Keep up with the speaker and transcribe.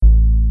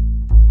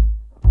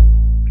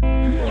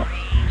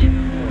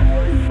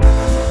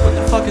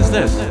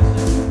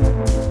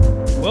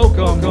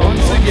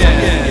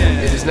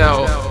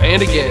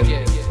And again,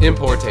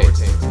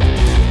 Importates.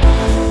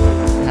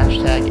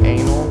 Hashtag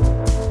anal.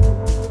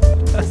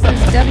 This is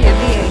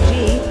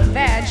WVAG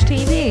Vag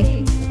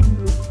TV.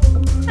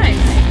 Nice.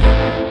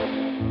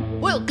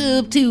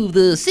 Welcome to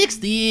the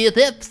 60th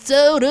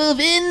episode of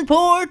Importaste.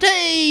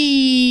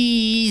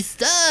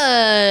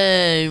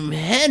 I'm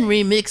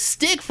Henry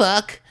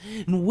McStickfuck,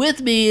 and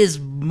with me is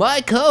my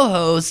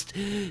co-host,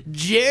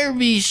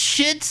 Jeremy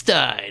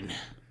Shitstein.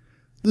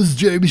 This is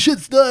Jeremy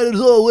Shitstein, as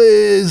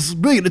always,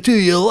 bringing it to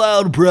you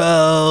loud and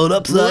proud,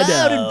 upside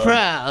down. Loud and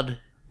proud.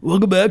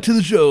 Welcome back to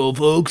the show,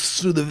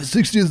 folks, to the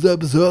 60th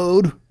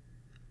episode.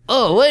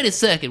 Oh, wait a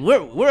second.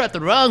 We're at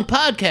the wrong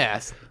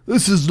podcast.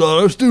 This is not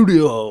our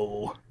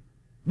studio.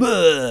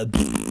 We're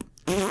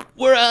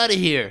out of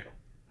here.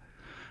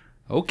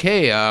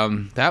 Okay,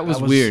 that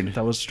was weird.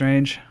 That was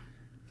strange.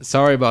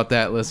 Sorry about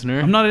that, listener.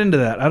 I'm not into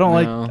that. I don't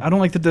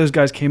like that those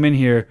guys came in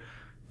here,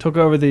 took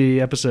over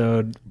the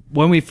episode.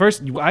 When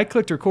I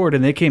clicked record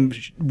and they came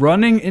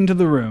running into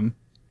the room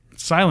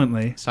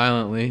silently.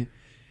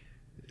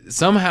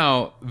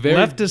 Somehow,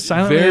 left as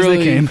silently as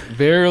they came.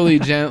 Very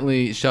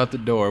gently shut the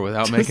door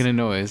without making a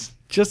noise.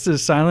 Just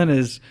as silent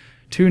as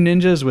two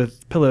ninjas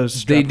with pillows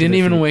strapped They to didn't their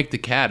even feet. wake the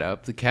cat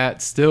up. The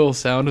cat's still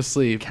sound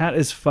asleep. Cat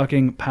is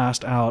fucking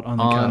passed out on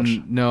the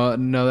couch.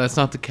 No, that's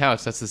not the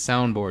couch. That's the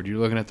soundboard. You're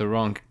looking at the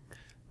wrong.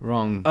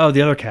 Oh,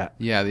 the other cat.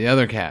 Yeah, the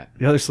other cat.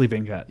 The other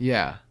sleeping cat.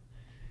 Yeah.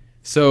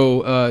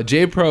 So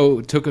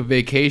J-Pro took a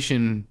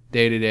vacation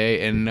day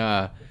today, and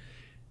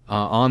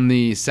on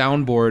the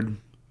soundboard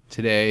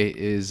today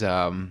is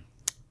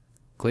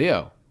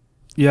Cleo.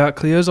 Yeah,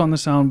 Cleo's on the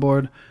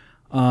soundboard.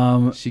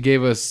 She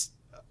gave us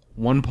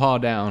one paw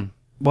down.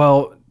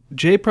 Well,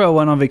 J-Pro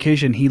went on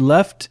vacation. He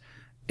left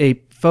a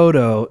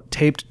photo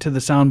taped to the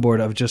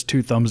soundboard of just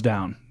two thumbs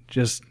down.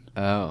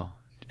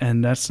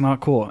 And that's not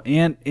cool.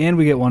 And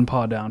we get one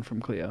paw down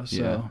from Cleo.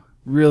 So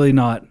really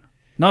not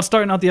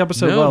starting out the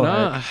episode well.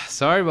 Right?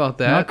 Sorry about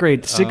that. Not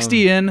great.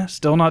 60 in,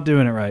 still not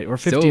doing it right. Or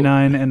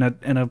 59 and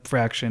a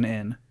fraction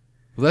in.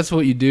 Well, that's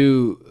what you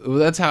do. Well,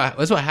 that's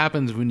what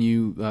happens when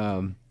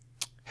you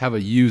have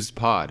a used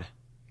pod.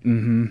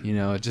 Mm-hmm. You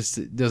know, it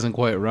doesn't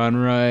quite run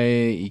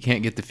right. You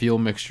can't get the fuel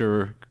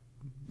mixture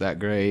that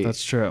great.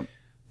 That's true.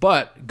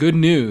 But good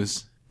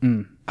news.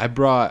 I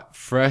brought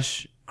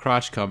fresh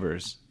crotch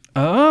covers.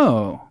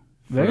 Oh,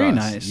 very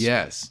nice.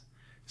 Yes.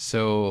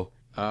 So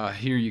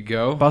here you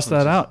go. Bust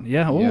that out.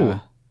 Yeah. Ooh. Yeah.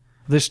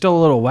 They're still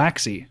a little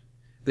waxy.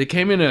 They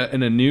came in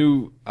a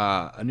new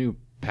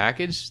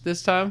package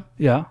this time.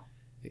 Yeah.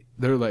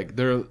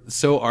 They're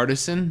so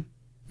artisan.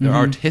 They're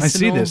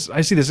artisanal.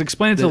 I see this.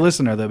 Explain it to the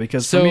listener though,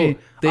 because for me,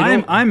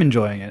 I'm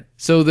enjoying it.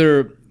 So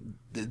they're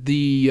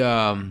the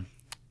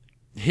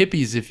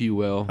hippies, if you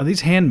will. Are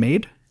these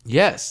handmade?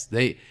 Yes.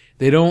 They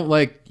don't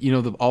like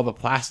all the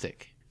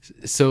plastic.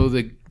 So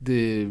the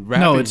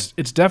wrapping, no, it's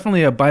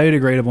definitely a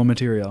biodegradable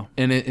material.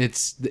 And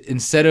it's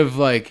instead of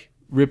like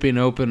ripping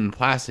open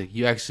plastic,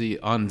 you actually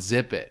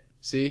unzip it.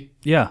 See?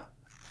 Yeah.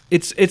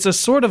 It's a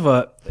sort of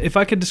a, if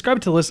I could describe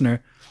it to the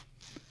listener,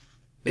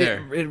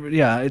 there. It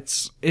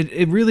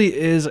really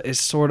is a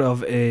sort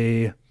of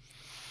a,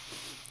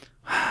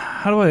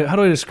 how do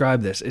I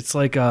describe this? It's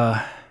like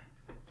a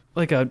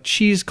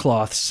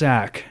cheesecloth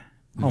sack.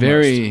 Almost.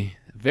 Very,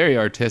 very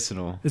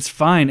artisanal. It's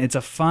fine. It's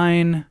a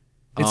fine.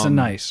 It's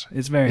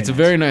It's a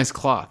very nice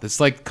cloth. It's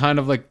like kind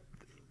of like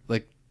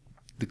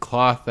the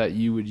cloth that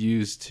you would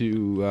use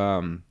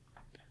to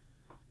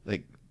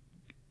like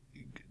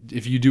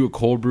if you do a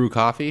cold brew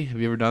coffee. Have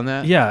you ever done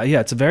that? Yeah.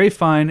 It's very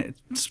fine.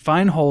 It's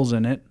fine holes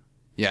in it.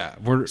 Yeah,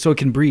 so it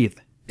can breathe.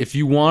 If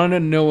you want to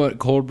know what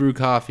cold brew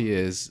coffee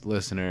is,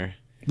 listener,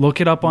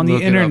 look it up on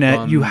the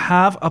internet. You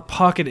have a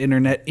pocket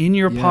internet in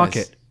your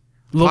pocket.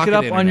 Look it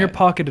up on your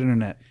pocket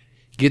internet.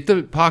 Get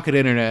the pocket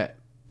internet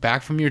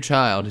back from your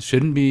child. It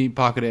shouldn't be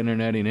pocket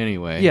interneting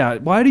anyway. Yeah,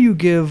 why do you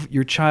give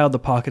your child the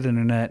pocket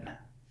internet?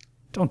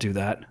 Don't do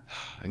that.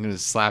 I'm going to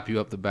slap you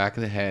up the back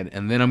of the head,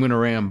 and then I'm going to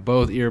ram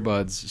both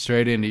earbuds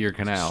straight into your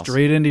canals.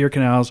 Straight into your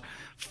canals.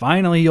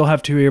 Finally, you'll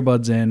have two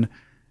earbuds in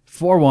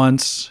for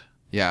once.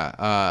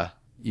 Yeah,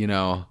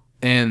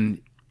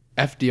 and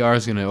FDR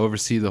is going to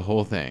oversee the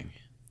whole thing.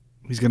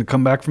 He's going to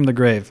come back from the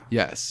grave.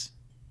 Yes.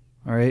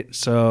 All right,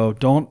 so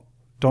don't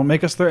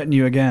make us threaten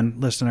you again,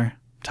 listener.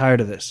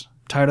 Tired of this.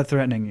 Tired of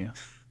threatening you.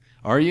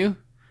 Are you?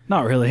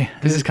 Not really.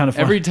 This is kind of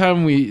fun. Every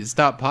time we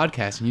stop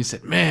podcasting, you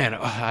said, man,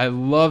 I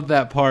love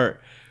that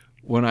part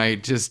when I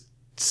just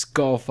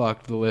skull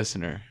fucked the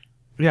listener.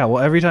 Yeah,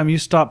 well, every time you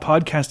stop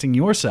podcasting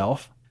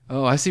yourself.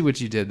 Oh, I see what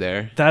you did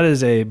there. That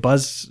is a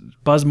buzz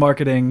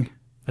marketing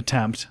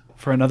attempt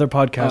for another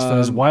podcast that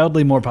is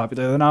wildly more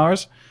popular than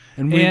ours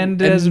and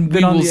has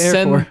been on the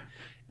air for.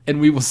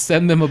 And we will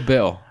send them a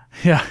bill.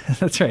 Yeah,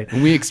 that's right.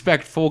 And we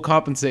expect full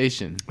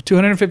compensation.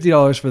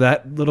 $250 for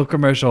that little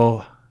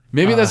commercial.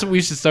 Maybe that's what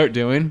we should start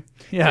doing.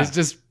 Yeah. It's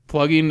just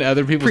plugging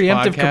other people's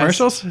preemptive podcasts.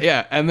 Commercials?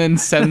 Yeah, and then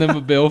send them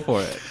a bill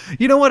for it.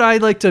 You know what I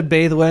like to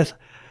bathe with?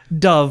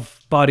 Dove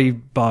body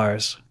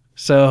bars.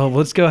 So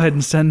let's go ahead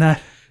and send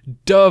that.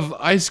 Dove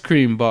ice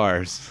cream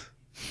bars.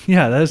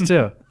 Yeah, those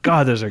too.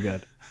 God, those are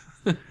good.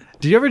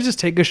 Do you ever just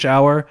take a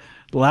shower,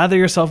 lather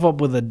yourself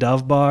up with a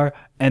Dove bar,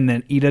 and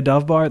then eat a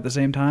Dove bar at the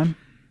same time?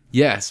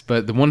 Yes,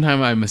 but the one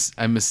time I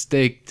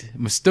mistook.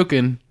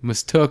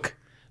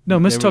 No,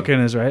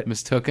 mistooken is right.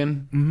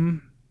 Mistooken? Mm-hmm.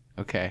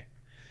 Okay.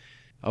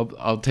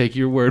 I'll take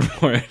your word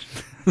for it.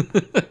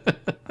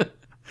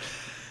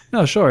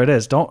 No, sure it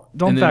is. Don't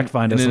fact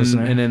find us,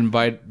 listener. And then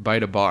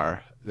bite a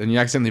bar. Then you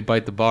accidentally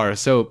bite the bar of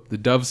soap, the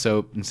Dove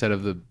soap, instead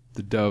of the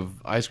Dove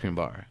ice cream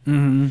bar.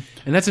 Mm-hmm.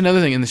 And that's another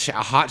thing. In the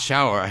hot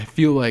shower, I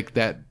feel like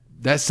that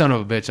son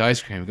of a bitch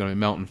ice cream is going to be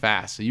melting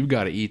fast. So you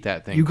got to eat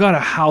that thing. You got to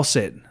house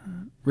it.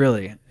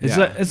 Really.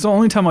 It's the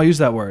only time I'll use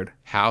that word.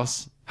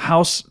 House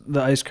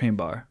the ice cream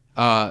bar.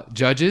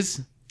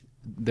 Judges,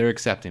 they're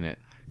accepting it.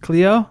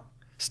 Cleo,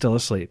 still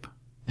asleep.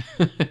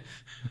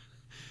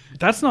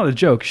 That's not a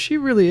joke. She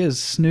really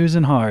is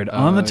snoozing hard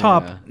on the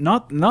top,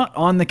 not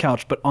on the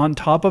couch, but on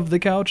top of the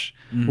couch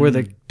where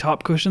the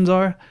top cushions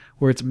are,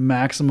 where it's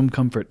maximum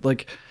comfort.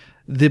 Like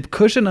the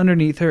cushion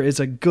underneath her is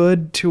a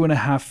good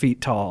 2.5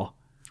 feet tall.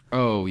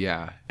 Oh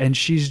yeah. And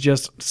she's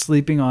just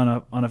sleeping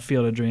on a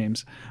field of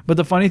dreams. But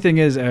the funny thing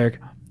is, Eric,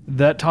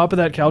 that top of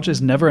that couch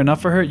is never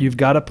enough for her. You've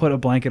got to put a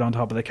blanket on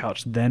top of the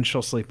couch. Then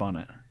she'll sleep on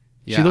it.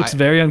 Yeah, she looks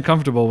very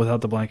uncomfortable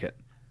without the blanket.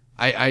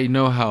 I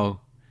know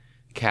how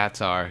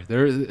cats are.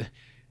 They're,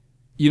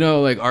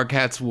 like our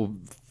cats will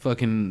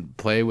fucking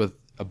play with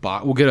a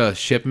box. We'll get a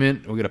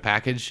shipment. We'll get a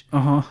package.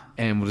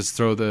 And we'll just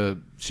throw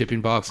the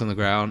shipping box on the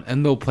ground,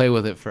 and they'll play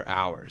with it for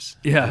hours.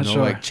 Yeah, and they'll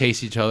sure. like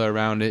chase each other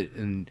around it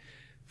and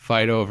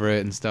fight over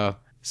it and stuff.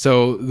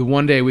 So the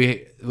one day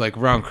we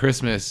around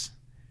Christmas,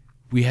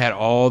 we had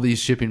all these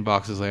shipping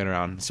boxes laying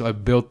around. So I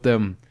built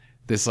them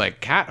this like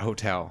cat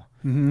hotel,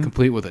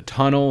 complete with a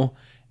tunnel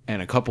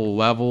and a couple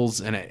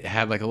levels, and it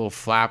had like a little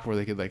flap where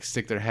they could like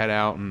stick their head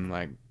out and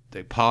like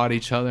they paw at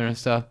each other and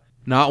stuff.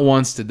 Not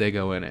once did they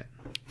go in it.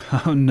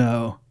 Oh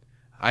no.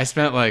 I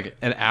spent like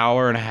an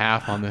hour and a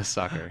half on this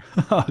sucker.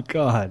 Oh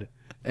God.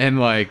 And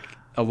like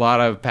a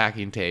lot of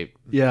packing tape.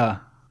 Yeah.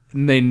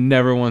 And they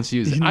never once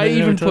used it. They I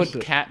even never touched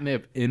put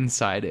catnip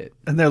inside it.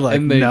 And they're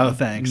like, no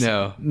thanks.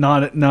 No.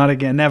 Not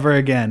again. Never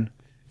again.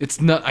 It's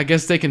not. I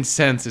guess they can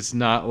sense it's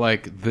not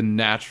like the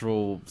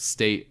natural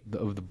state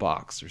of the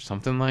box or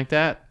something like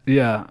that.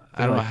 Yeah.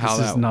 I don't know how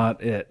this is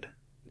not it.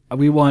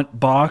 We want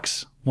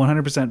box,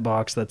 100%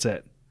 box. That's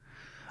it.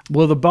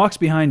 Well, the box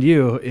behind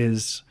you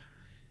is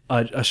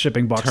a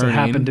shipping box that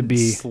happened to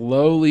be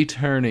slowly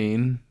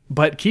turning.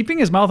 But keeping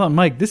his mouth on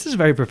mic, this is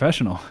very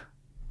professional.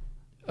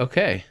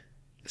 Okay.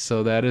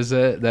 So that is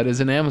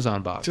an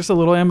Amazon box. Just a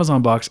little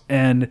Amazon box,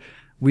 and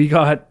we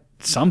got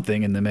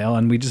something in the mail,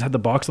 and we just had the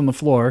box on the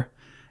floor,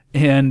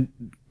 and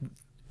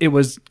it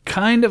was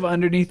kind of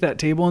underneath that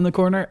table in the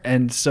corner,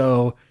 and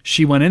so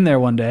she went in there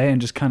one day and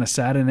just kind of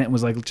sat in it and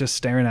was like just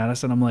staring at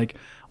us, and I'm like,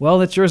 well,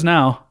 that's yours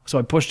now. So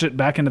I pushed it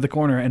back into the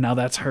corner, and now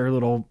that's her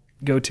little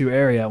go-to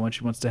area when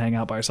she wants to hang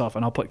out by herself,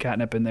 and I'll put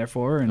catnip in there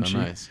for her, and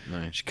nice.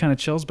 She kind of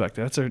chills back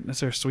there. That's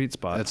her sweet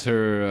spot. That's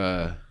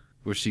her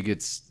where she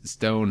gets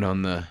stoned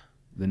on the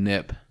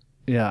nip.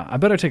 Yeah, I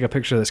better take a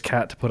picture of this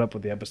cat to put up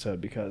with the episode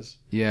because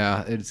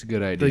yeah, it's a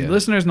good idea. The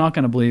listener's not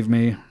going to believe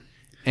me,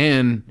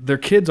 and their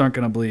kids aren't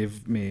going to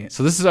believe me.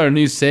 So this is our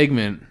new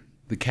segment,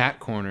 the cat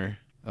corner.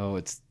 Oh,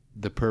 it's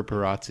the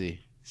paparazzi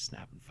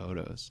snapping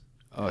photos.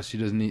 Oh, she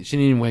didn't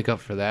even wake up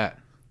for that.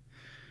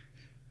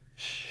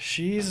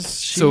 She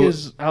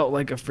is out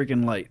like a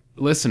freaking light.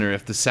 Listener,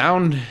 if the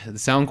sound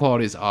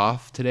quality is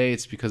off today,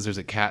 it's because there's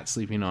a cat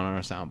sleeping on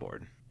our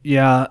soundboard.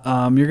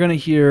 Yeah, you're gonna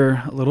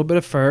hear a little bit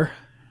of fur.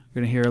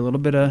 You're gonna hear a little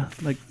bit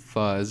of like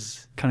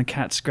fuzz, kind of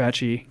cat scratch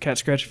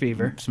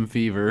fever. Some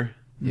fever,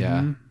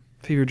 yeah.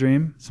 Fever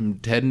dream. Some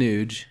Ted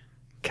Nuge.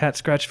 Cat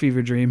scratch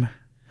fever dream.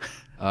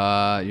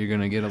 You're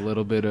gonna get a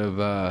little bit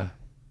of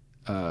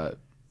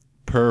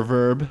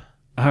perverb.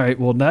 All right,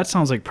 well that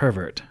sounds like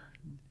pervert.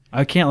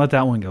 I can't let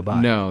that one go by.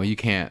 No, you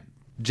can't.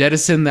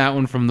 Jettison that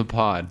one from the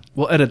pod.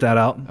 We'll edit that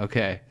out.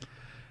 Okay.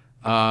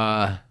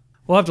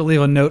 We'll have to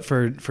leave a note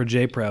for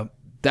J-Pro.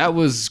 That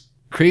was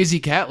Crazy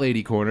Cat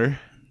Lady Corner.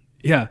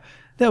 Yeah.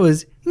 That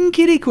was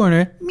Kitty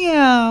Corner.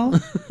 Meow.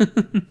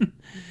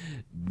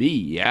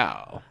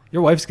 Meow.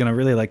 Your wife's going to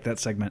really like that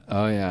segment.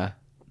 Oh, yeah.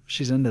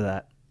 She's into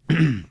that.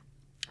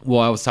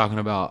 Well, I was talking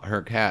about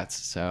her cats,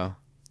 so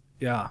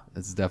yeah,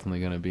 it's definitely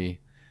going to be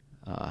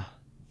a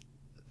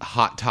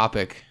hot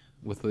topic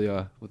with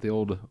the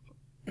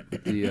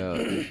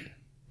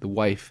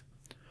wife.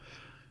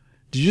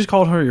 Did you just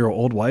call her your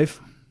old wife?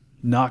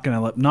 Not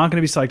gonna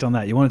be psyched on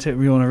that. You want to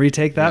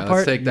retake that part?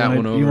 Let's take that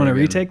one over. You want to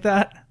retake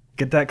that?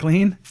 Get that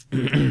clean.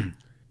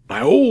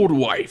 My old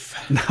wife.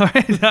 All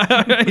right.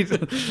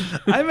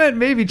 I meant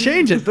maybe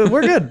change it, but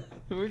we're good.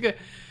 We're good.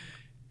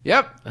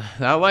 Yep,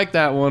 I like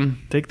that one.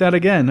 Take that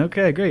again.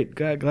 Okay, great.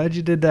 Glad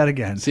you did that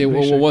again. See,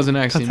 what wasn't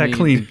actually cut that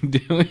clean.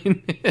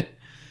 Doing it.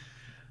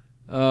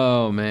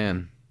 Oh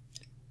man.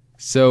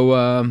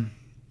 So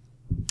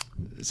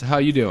how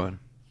you doing?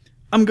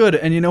 I'm good.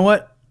 And you know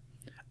what?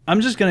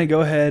 I'm just going to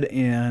go ahead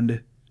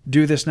and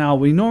do this now.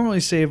 We normally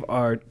save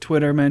our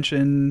Twitter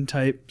mention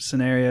type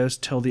scenarios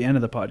till the end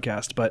of the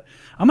podcast, but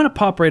I'm going to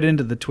pop right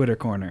into the Twitter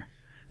corner.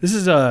 This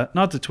is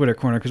not the Twitter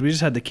corner because we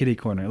just had the kitty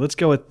corner. Let's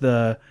go with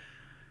the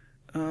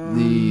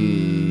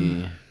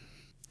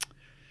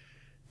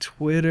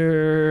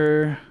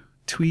Twitter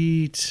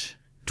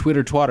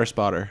Twatter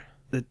spotter.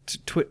 The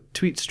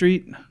Tweet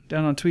Street,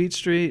 down on Tweet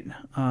Street.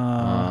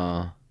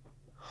 Twitty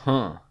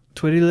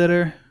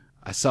litter.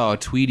 I saw a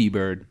Tweety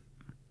bird.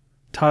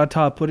 Ta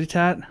putty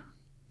tat.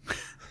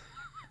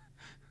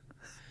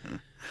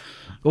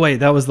 Wait,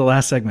 that was the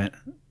last segment.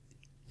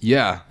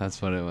 Yeah,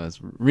 that's what it was.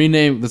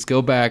 Rename. Let's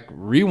go back.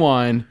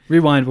 Rewind. We'll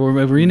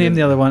rename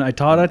the other one. I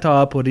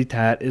ta putty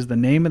tat is the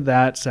name of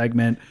that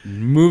segment.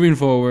 Moving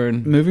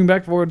forward. Moving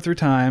back forward through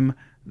time.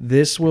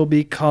 This will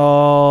be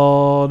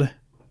called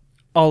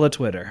All of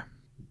Twitter.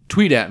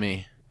 Tweet at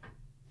me.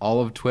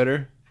 All of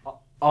Twitter?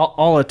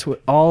 All of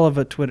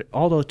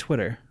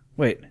Twitter.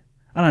 Wait.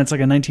 I don't know. It's like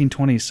a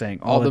 1920s saying.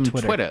 All them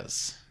Twitter.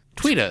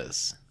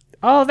 Tweeters.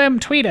 All them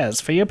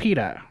tweeters for you,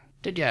 Peter.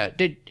 Did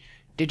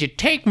you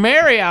take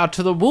Mary out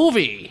to the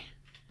movie?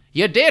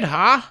 You did,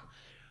 huh?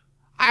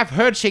 I've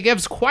heard she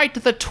gives quite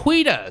the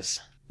tweeters.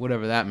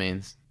 Whatever that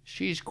means.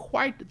 She's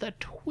quite the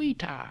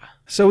tweeter.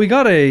 So we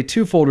got a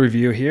twofold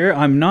review here.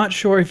 I'm not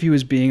sure if he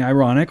was being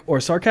ironic or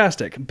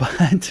sarcastic,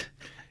 but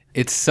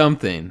it's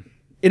something.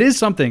 It is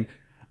something.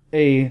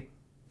 I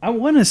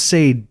want to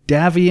say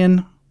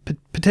Davian,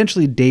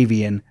 potentially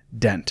Davian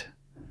Dent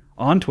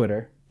on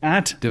Twitter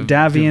at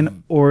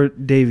Davian or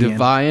Davian.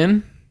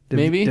 Davian,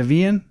 maybe?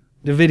 Davian?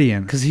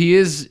 Because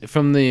he's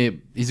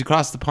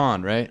across the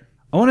pond, right?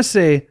 I want to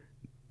say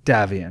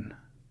Davian.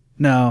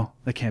 No,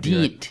 that can't be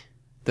right.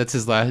 That's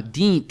his last.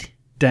 Dent.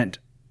 Dent.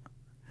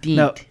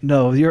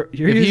 No, you're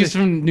if he's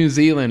from New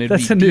Zealand,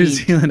 that's a New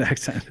Zealand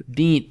accent.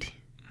 Dent.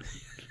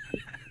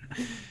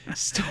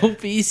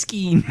 Stopy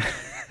skiing.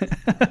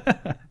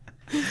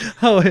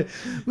 Oh,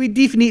 we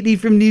definitely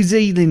from New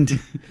Zealand.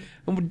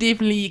 I'm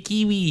definitely a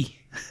Kiwi.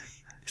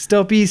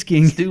 Stopy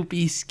skiing.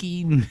 Stopy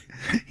skiing.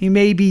 He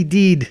may be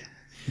dead.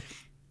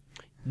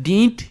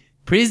 Dent.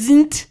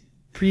 Present.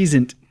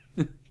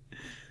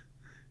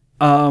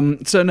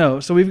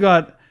 So we've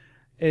got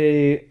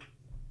a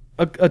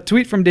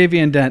tweet from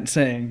Davian Dent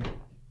saying,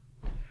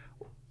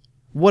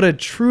 "What a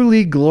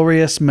truly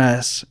glorious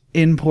mess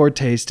in poor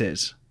taste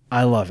is.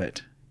 I love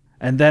it."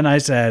 And then I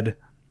said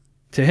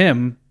to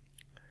him,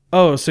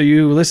 "Oh, so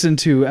you listened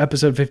to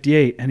episode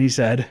 58?" And he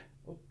said,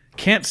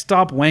 "Can't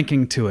stop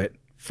wanking to it,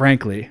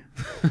 frankly."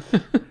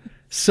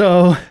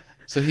 So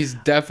he's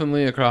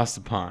definitely across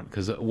the pond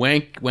because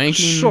wanking.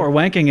 Sure,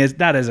 wanking is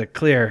a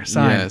clear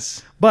sign.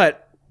 Yes,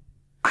 but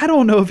I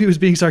don't know if he was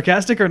being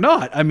sarcastic or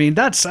not. I mean,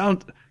 that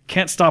sound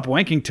can't stop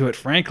wanking to it,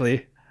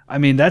 frankly. I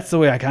mean, that's the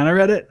way I kind of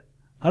read it.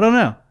 I don't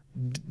know.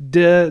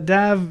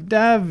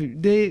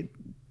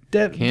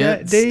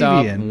 Can't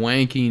stop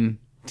wanking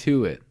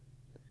to it,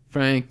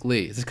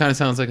 frankly. This kind of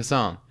sounds like a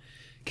song.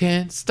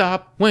 Can't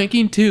stop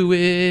wanking to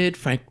it,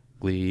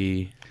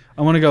 frankly.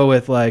 I want to go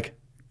with like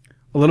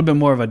a little bit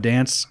more of a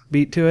dance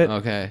beat to it.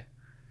 Okay.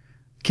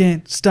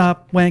 Can't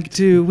stop wanking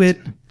to it,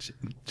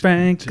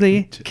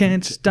 frankly.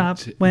 Can't stop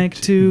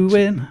wanking to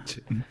it,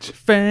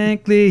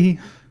 frankly.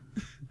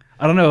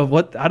 I don't know.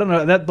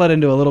 That bled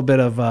into a little bit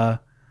of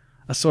a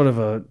sort of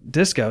a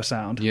disco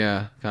sound.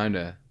 Yeah, kind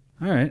of.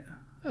 All right.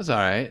 That's all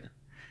right.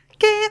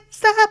 Can't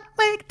stop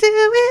wanking to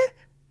it,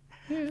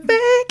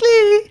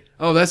 frankly.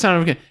 Oh, that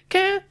sounded okay.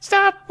 Can't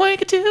stop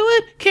wanking to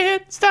it.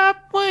 Can't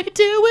stop wanking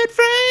to it,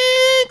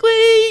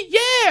 frankly.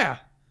 Yeah.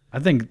 I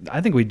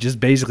think we just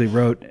basically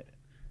wrote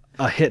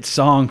a hit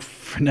song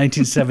for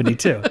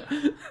 1972.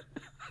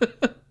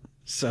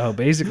 So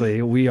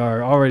basically, we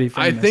are already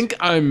famous. I think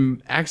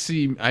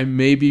I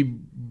may be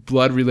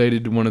blood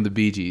related to one of the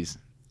Bee Gees.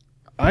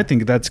 I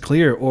think that's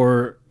clear,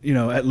 or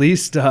at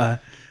least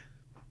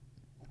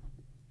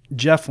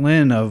Jeff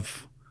Lynne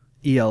of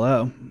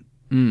ELO.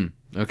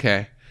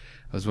 Okay.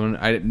 I was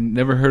wondering. I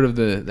never heard of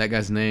that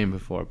guy's name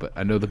before, but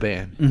I know the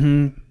band.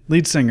 Mm-hmm.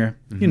 Lead singer.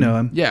 You know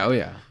him. Yeah. Oh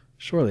yeah.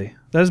 Surely.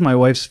 That is my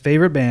wife's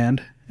favorite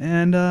band,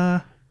 and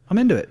I'm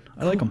into it.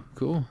 I like them.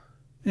 Cool.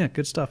 Yeah,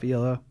 good stuff.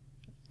 ELO.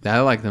 I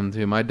like them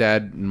too. My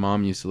dad and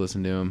mom used to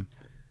listen to them.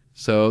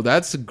 So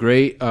that's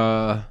great.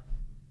 That's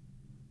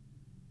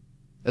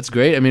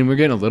great. I mean, we're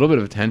getting a little bit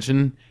of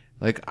attention.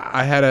 Like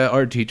I had an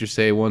art teacher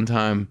say one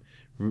time,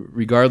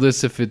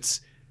 regardless if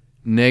it's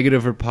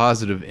negative or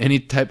positive, any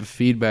type of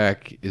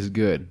feedback is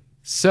good.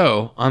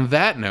 So on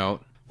that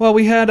note, well,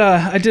 we had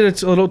I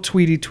did a little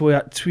tweety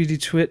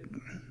twit,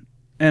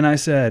 and I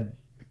said,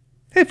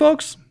 "Hey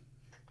folks,"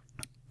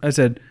 this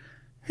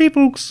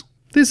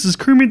is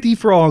Kermit the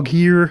Frog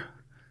here.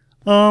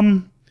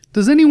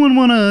 Does anyone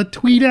want to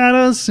tweet at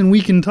us and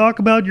we can talk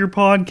about your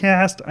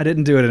podcast? I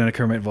didn't do it in a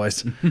Kermit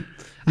voice.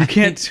 You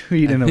can't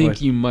tweet in a voice. I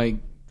think you might.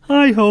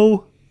 Hi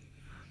ho.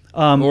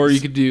 Or you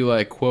could do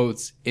like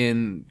quotes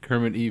in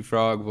Kermit E.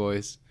 Frog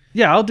voice.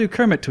 Yeah, I'll do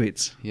Kermit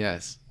tweets.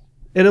 Yes.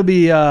 It'll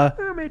be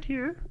Kermit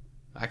here.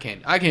 I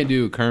can't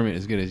do Kermit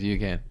as good as you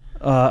can.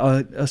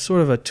 A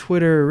sort of a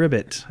Twitter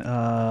ribbit.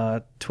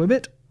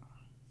 Twibbit?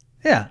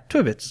 Yeah,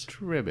 Twibbits.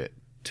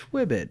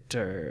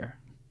 Twibbiter.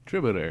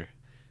 Tributor.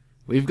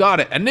 We've got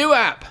it. A new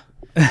app.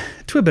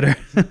 Twibbiter.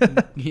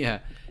 Yeah.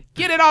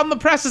 Get it on the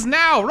presses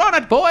now. Run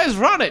it, boys.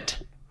 Run it.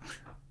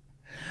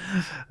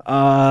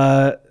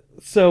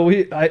 So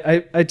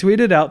I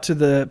tweeted out to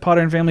the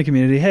Potter and Family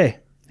community, hey,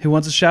 who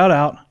wants a shout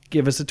out?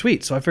 Give us a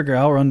tweet. So I figure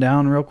I'll run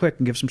down real quick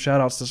and give some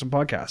shout outs to some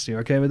podcasts. You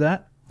okay with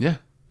that? Yeah.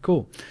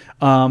 Cool.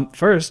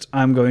 First,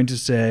 I'm going to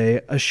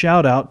say a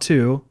shout out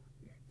to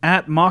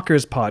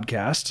 @Mockers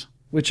Podcast,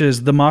 which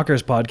is the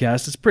Mockers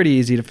Podcast. It's pretty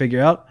easy to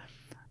figure out.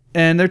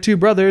 And they're two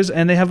brothers,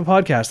 and they have a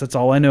podcast. That's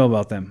all I know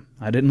about them.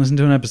 I didn't listen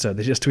to an episode.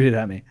 They just tweeted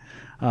at me.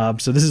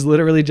 So this is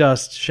literally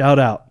just shout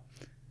out.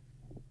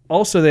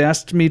 Also, they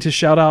asked me to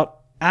shout out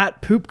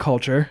 @Poop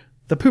Culture,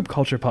 the Poop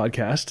Culture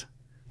Podcast,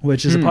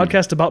 which is a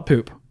podcast about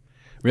poop.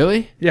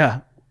 Really?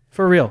 Yeah,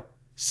 for real.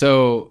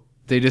 So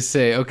they just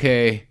say,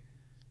 okay,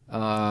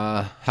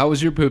 how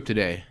was your poop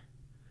today?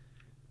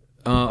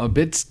 A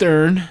bit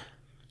stern.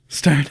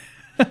 Stern.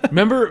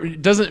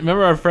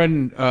 Remember our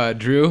friend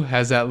Drew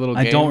has that little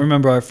game? I don't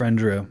remember our friend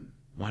Drew.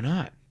 Why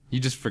not? You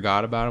just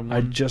forgot about him?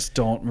 I just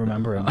don't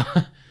remember him.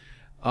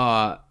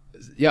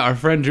 Yeah, our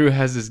friend Drew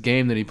has this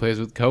game that he plays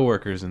with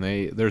coworkers, and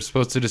they're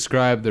supposed to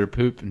describe their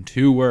poop in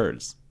 2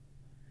 words.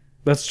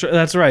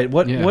 That's right.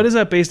 What is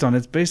that based on?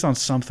 It's based on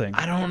something.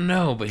 I don't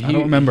know, but I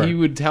don't remember. He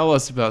would tell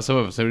us about some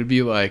of them. So it would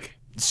be like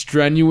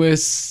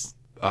strenuous,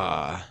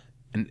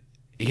 and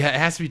it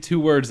has to be 2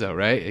 words though,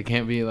 right? It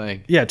can't be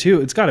like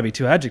 2. It's got to be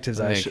 2 adjectives.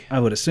 I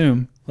would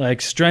assume,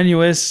 like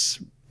strenuous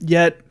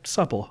yet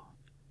supple.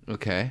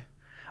 Okay.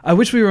 I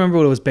wish we remember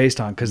what it was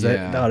based on, because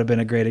that would have been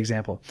a great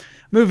example.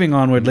 Moving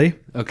onwardly.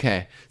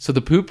 Okay, so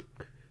the poop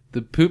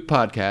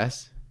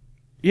podcast.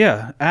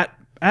 Yeah,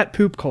 at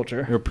Poop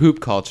Culture. Or Poop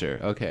Culture.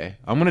 Okay,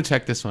 I'm gonna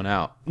check this one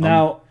out.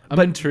 Now, I'm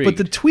intrigued. But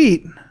the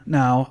tweet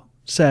now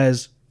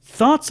says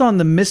thoughts on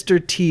the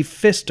Mr. T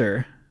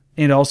Fister,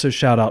 and also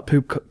shout out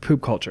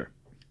Poop Culture,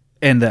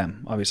 and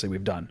them. Obviously,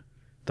 we've done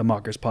the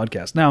Mockers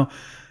Podcast. Now,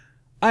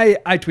 I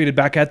tweeted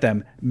back at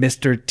them,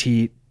 Mr.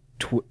 T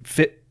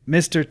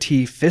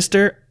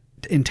Fister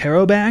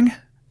interrobang,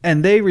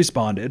 and they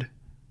responded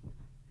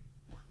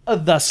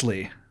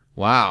thusly.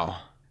 Wow.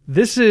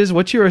 This is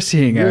what you are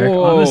seeing, Eric,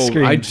 on the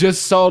screen. I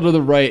just saw to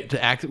the right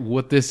to act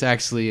what this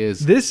actually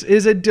is. This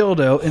is a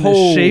dildo in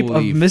the shape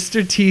of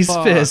Mr. T's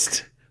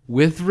fist.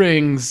 With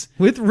rings.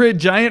 With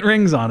giant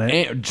rings on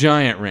it. And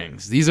giant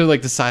rings. These are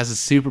like the size of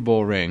Super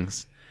Bowl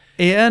rings.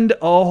 And a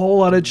whole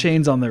lot of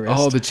chains on the wrist.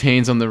 Oh, the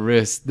chains on the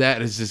wrist.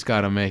 That has just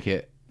got to make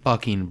it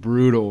fucking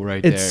brutal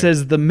right there. It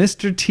says the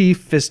Mr. T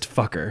Fist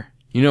Fucker.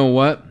 You know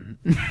what?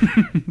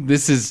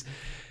 This is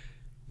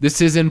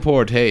in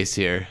poor taste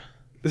here.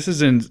 This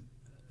is in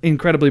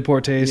incredibly poor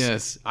taste.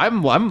 Yes.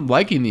 I'm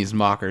liking these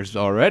mockers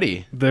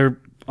already. They're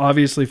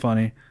obviously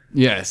funny.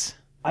 Yes.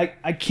 I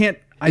can't...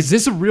 Is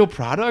this a real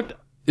product?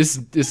 This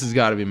has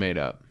got to be made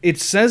up. It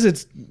says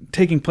it's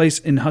taking place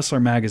in Hustler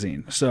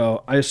magazine,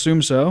 so I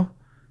assume so.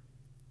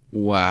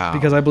 Wow.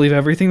 Because I believe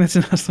everything that's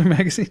in Hustler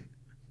magazine.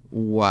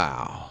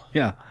 Wow.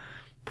 Yeah.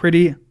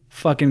 Pretty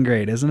fucking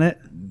great, isn't it?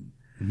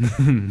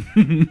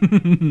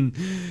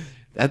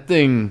 That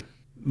thing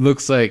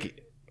looks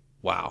like...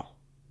 Wow.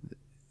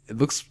 It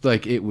looks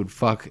like it would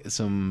fuck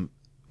some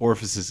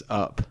orifices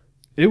up.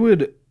 It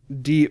would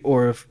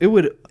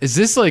Is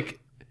this like...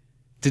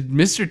 Did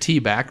Mr. T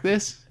back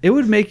this? It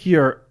would make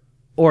your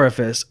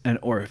orifice an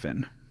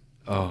orphan.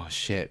 Oh,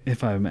 shit.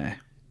 If I may.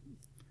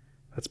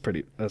 That's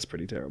pretty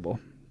terrible.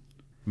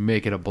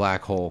 Make it a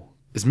black hole.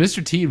 Is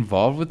Mr. T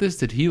involved with this?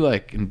 Did he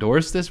like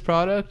endorse this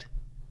product?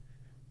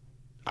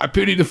 I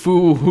pity the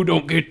fool who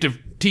don't get the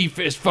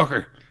T-fist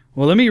fucker.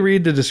 Well, let me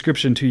read the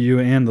description to you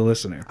and the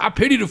listener. I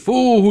pity the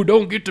fool who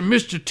don't get the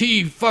Mr.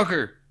 T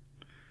fucker.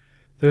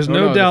 There's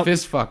no doubt. The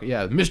fist fucker.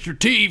 Yeah, Mr.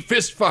 T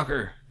fist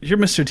fucker. Your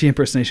Mr. T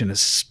impersonation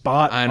is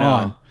spot I know.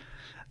 on.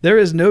 There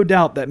is no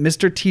doubt that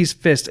Mr. T's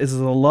fist is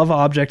the love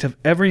object of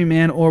every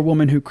man or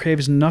woman who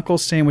craves knuckle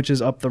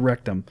sandwiches up the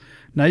rectum.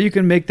 Now you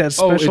can make that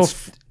special...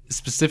 it's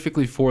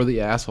specifically for the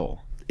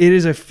asshole. It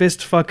is a fist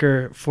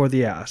fucker for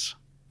the ass.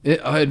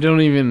 I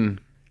don't even...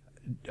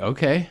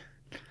 Okay.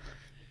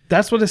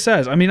 That's what it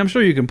says. I mean, I'm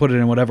sure you can put it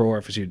in whatever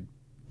orifice you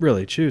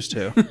really choose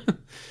to.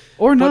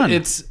 Or none. But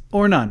it's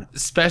or none.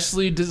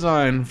 specially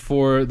designed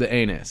for the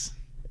anus.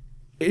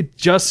 It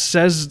just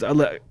says,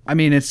 I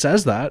mean, it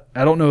says that.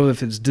 I don't know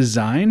if it's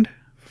designed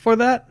for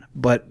that,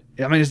 but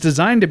I mean, it's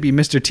designed to be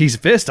Mr. T's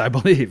fist, I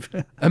believe.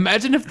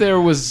 Imagine if there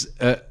was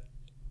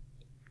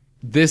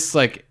this,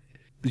 like,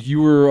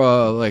 you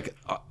were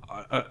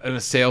in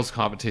a sales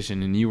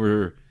competition and you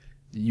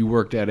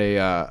worked at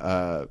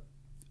a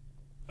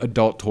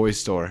adult toy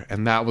store,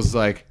 and that was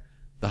like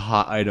the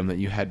hot item that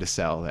you had to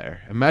sell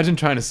there. Imagine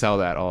trying to sell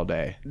that all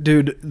day.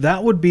 Dude,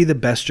 that would be the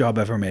best job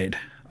ever made.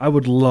 I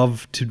would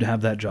love to have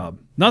that job.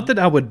 Not that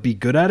I would be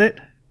good at it,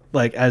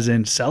 like as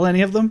in sell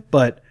any of them,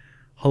 but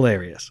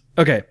hilarious.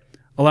 Okay,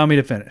 allow me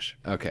to finish.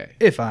 Okay.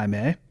 If I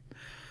may.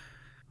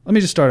 Let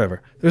me just start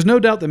over. There's no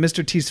doubt that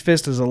Mr. T's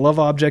fist is a love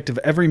object of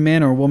every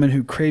man or woman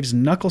who craves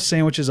knuckle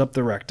sandwiches up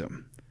the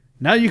rectum.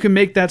 Now you can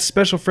make that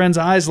special friend's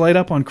eyes light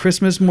up on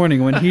Christmas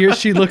morning when he or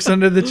she looks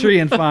under the tree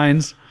and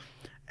finds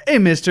a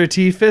Mr.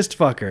 T fist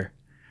fucker.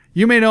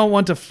 You may not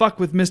want to fuck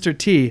with Mr.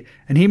 T,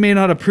 and he may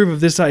not approve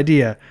of this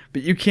idea,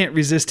 but you can't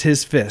resist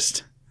his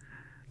fist.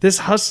 This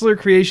hustler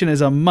creation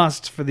is a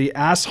must for the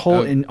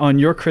asshole on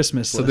your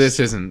Christmas list.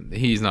 So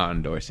he's not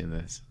endorsing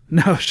this.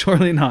 No,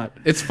 surely not.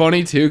 It's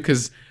funny too,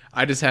 because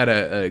I just had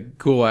a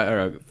cool or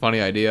a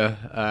funny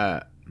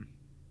idea.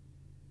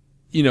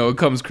 It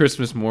comes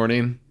Christmas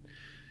morning,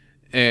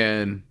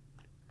 and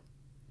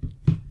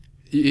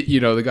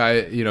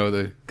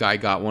the guy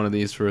got one of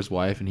these for his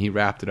wife, and he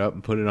wrapped it up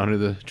and put it under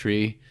the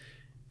tree.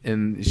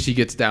 And she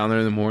gets down there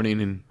in the morning,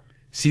 and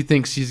she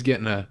thinks she's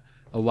getting a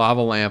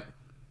lava lamp.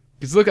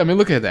 Because look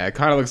at that. It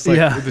kind of looks like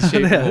the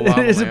shape of a lava lamp.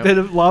 It is a bit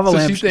of lava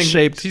lamp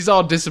shaped. She's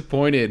all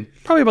disappointed.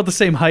 Probably about the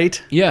same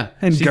height. Yeah.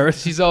 And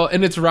girth. She's all,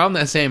 and it's around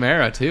that same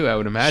era too, I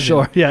would imagine.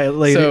 Sure. Yeah.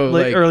 Early to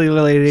late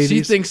 80s.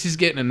 She thinks she's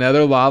getting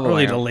another lava lamp.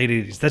 Early to late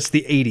 80s. That's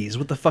the 80s.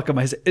 What the fuck am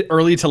I saying?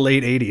 Early to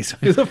late 80s.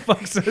 Who the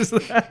fuck says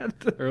that?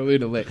 Early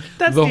to late.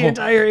 That's the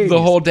entire 80s.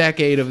 The whole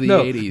decade of the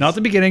 80s. Not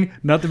the beginning,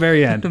 not the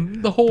very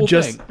end. The whole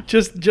thing.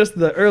 Just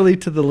the early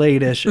to the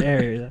late-ish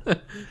area.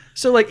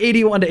 So like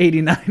 81 to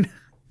 89.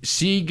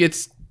 She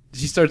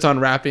starts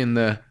unwrapping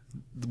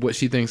what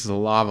she thinks is a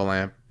lava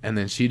lamp, and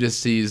then she just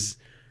sees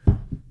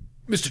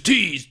Mr.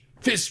 T's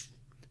fist.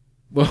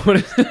 What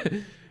is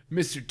it?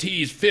 Mr.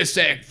 T's fist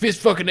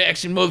fucking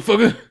action,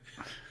 motherfucker.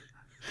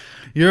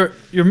 Your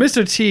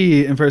Mr.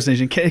 T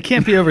impersonation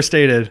can't be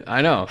overstated.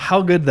 I know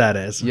how good that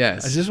is.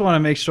 Yes, I just want to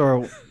make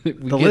sure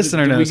the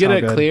listener knows. Did we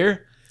get it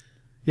clear?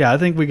 Yeah, I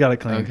think we got it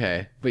clear.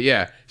 Okay, but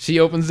yeah, she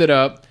opens it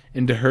up,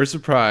 and to her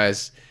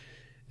surprise,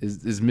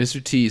 is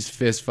Mr. T's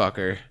fist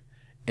fucker.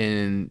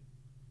 And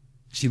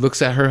she looks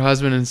at her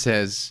husband and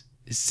says,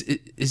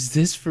 is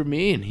this for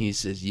me? And he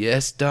says,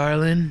 yes,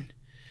 darling.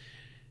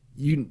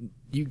 You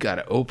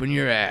gotta open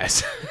your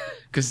ass.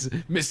 Because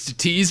Mr.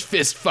 T's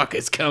fist fuck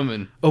is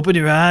coming. Open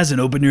your eyes and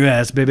open your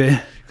ass, baby.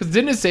 Because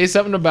didn't it say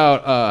something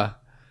about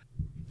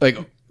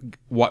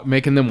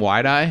making them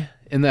wide-eye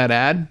in that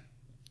ad?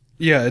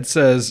 Yeah, it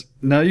says,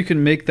 now you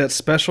can make that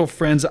special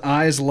friend's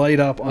eyes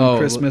light up on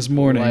Christmas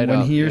morning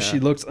when he or she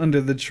looks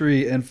under the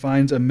tree and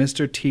finds a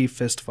Mr. T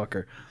fist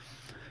fucker.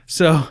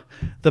 So,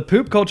 the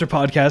Poop Culture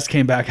Podcast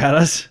came back at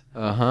us.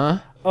 Uh-huh.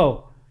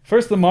 Oh,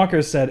 first the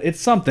mockers said, it's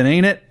something,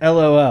 ain't it?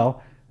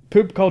 LOL.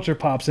 Poop Culture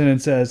pops in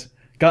and says,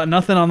 got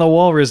nothing on the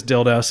walrus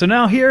dildo. So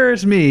now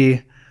here's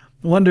me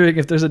wondering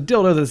if there's a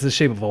dildo that's the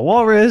shape of a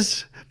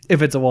walrus,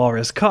 if it's a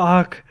walrus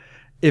cock,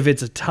 if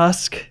it's a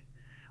tusk.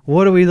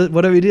 What are we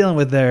dealing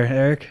with there,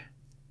 Eric?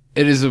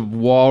 It is a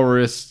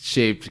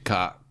walrus-shaped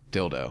cock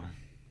dildo.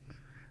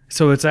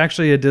 So it's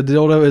actually the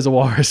dildo is a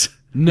walrus.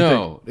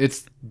 No,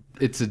 it's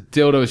a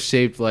dildo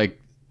shaped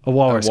like a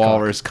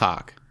walrus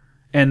cock.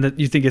 And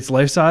you think it's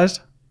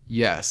life-sized?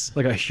 Yes.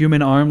 Like a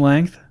human arm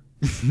length?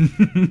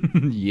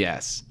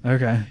 Yes.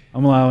 Okay.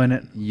 I'm allowing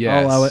it. Yes.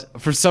 I'll allow it.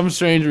 For some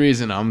strange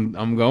reason,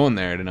 I'm going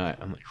there tonight.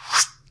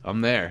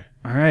 I'm there.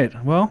 All right.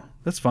 Well,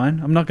 that's fine.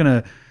 I'm not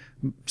going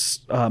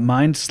to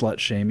mind slut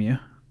shame you.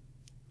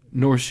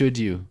 Nor should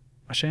you.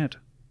 I shan't.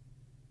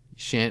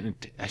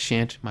 I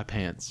shan't my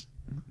pants.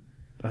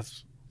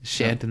 That's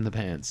shan't in the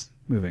pants.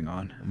 Moving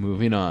on.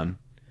 Moving on.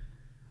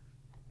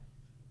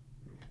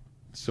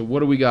 So what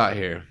do we got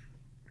here?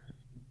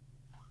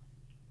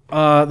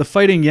 The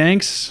Fighting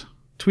Yanks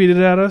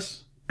tweeted at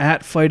us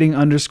at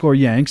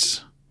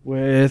fighting_Yanks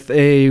with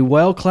a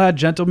well-clad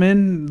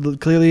gentleman,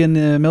 clearly in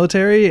the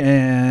military,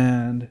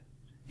 and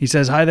he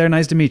says, "Hi there,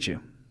 nice to meet you."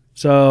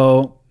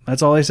 So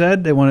that's all they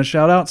said. They wanted a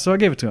shout out, so I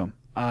gave it to him.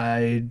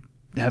 I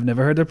have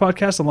never heard their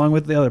podcast, along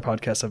with the other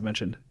podcasts I've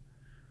mentioned.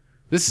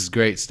 This is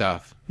great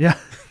stuff. Yeah.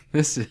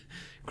 This is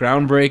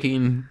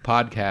groundbreaking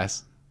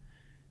podcast.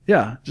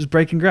 Yeah, just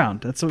breaking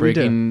ground. That's what we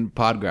do. Breaking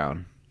pod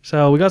ground.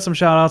 So we got some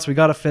shout outs. We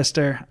got a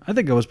fister. I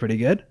think it was pretty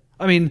good.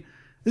 I mean,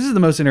 this is the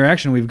most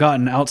interaction we've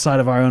gotten outside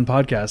of our own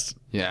podcast.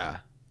 Yeah.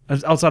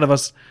 Outside of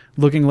us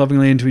looking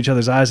lovingly into each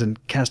other's eyes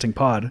and casting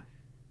pod.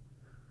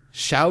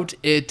 Shout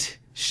it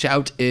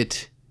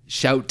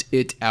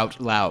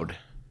out loud.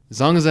 As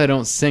long as I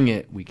don't sing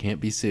it, we can't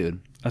be sued.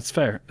 That's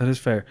fair. That is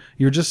fair.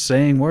 You're just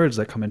saying words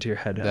that come into your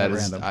head at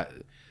random.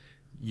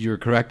 You're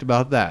correct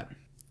about that.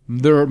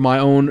 They're my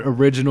own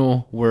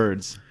original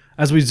words.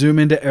 As we zoom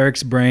into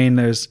Eric's brain,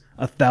 there's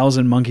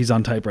 1,000 monkeys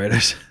on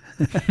typewriters.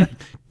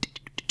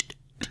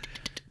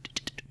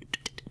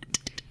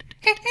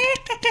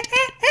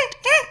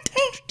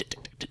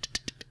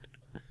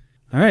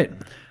 All right.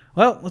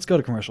 Well, let's go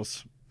to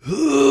commercials.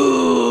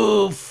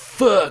 Oh,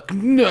 fuck,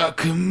 not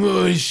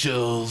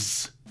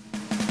commercials.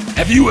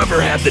 Have you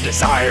ever had the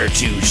desire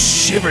to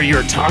shiver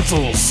your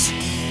tonsils?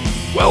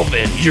 Well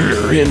then,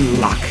 you're in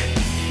luck.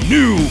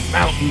 New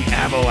Mountain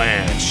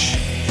Avalanche.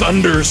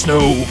 Thunder,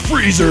 snow,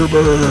 freezer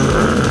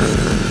burn.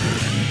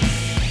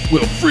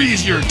 Will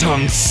freeze your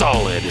tongue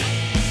solid.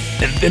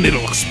 and then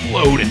it'll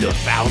explode into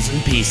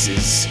 1,000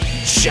 pieces,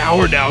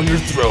 shower down your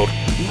throat,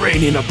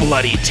 raining a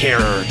bloody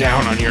terror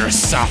down on your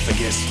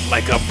esophagus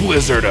like a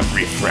blizzard of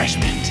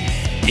refreshment.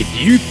 If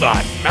you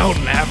thought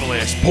Mountain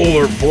Avalanche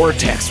Polar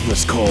Vortex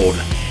was cold,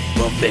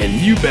 well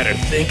then you better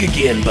think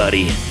again,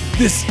 buddy.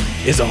 This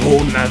is a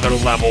whole nother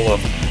level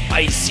of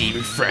icy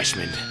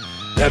refreshment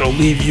that'll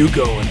leave you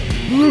going.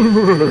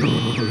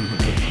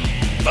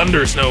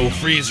 Thunder Snow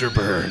Freezer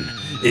Burn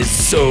is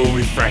so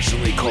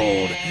refreshingly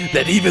cold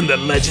that even the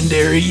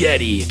legendary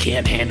Yeti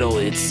can't handle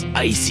its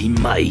icy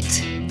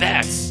might.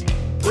 That's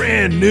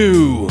brand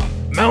new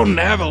Mountain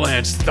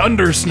Avalanche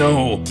Thunder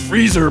Snow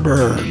Freezer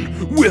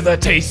Burn with a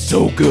taste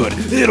so good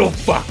it'll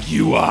fuck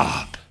you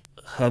up.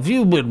 Have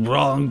you been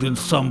wronged in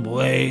some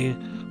way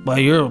by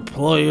your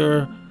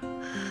employer?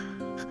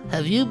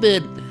 Have you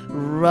been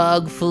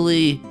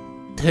wrongfully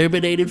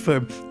terminated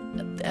for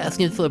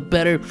asking for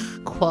better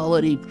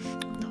quality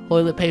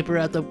toilet paper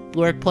at the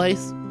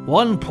workplace?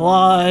 One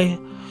ply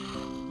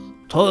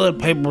toilet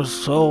paper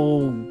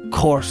so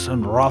coarse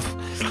and rough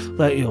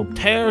that you'll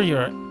tear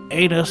your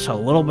anus a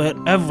little bit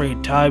every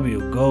time you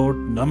go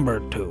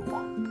number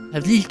 2.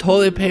 Have these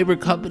toilet paper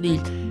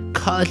companies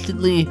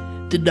constantly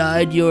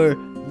denied your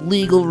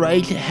legal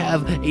right to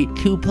have a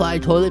 2-ply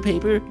toilet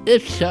paper?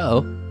 If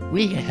so,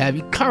 we can have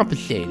you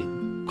compensated.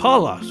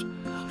 Call us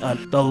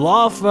at the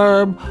law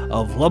firm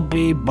of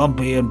Lumpy,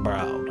 Bumpy, and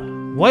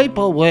Brown. Wipe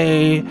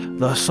away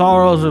the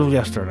sorrows of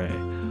yesterday.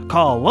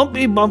 Call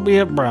Lumpy, Bumpy,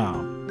 and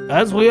Brown.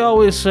 As we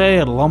always say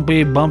at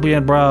Lumpy, Bumpy,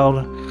 and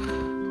Brown,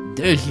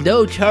 there's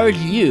no charge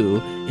to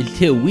you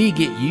until we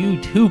get you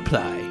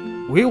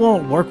 2-ply. We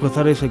won't work with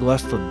anything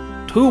less than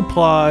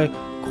 2-ply,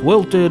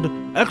 quilted,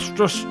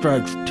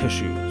 extra-strength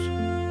tissues.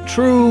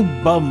 True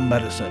bum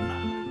medicine.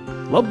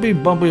 Lumpy,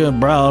 Bumpy, and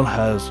Brown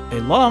has a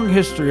long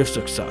history of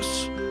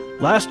success.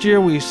 Last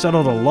year, we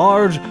settled a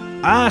large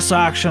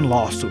ass-action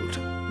lawsuit.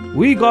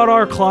 We got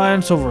our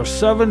clients over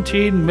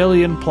 17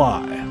 million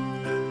ply.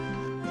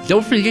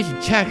 Don't forget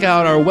to check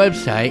out our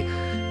website,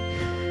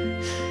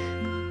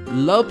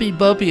 Lumpy,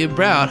 Bumpy, and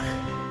Brown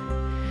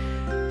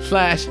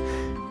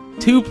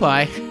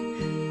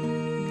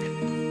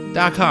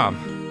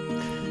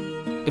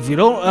 /2ply.com. If you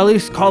don't at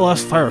least call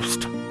us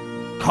first,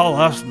 call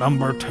us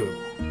number 2.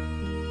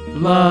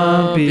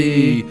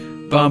 Lumpy,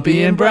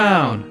 Bumpy, and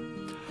Brown.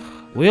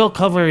 We'll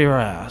cover your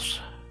ass.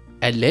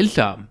 And then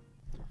some.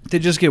 They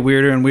just get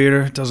weirder and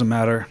weirder. It doesn't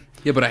matter.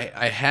 Yeah, but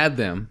I had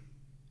them.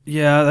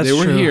 Yeah, that's true.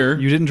 They were here.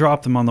 You didn't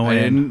drop them on the way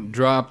in. I didn't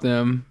drop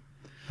them.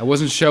 I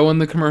wasn't showing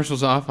the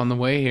commercials off on the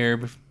way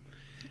here.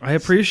 I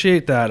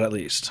appreciate that at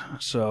least.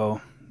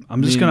 So I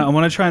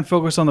want to try and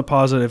focus on the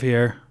positive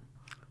here.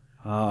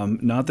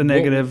 Not the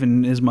negative,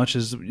 in as much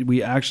as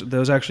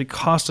those actually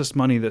cost us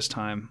money this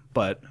time.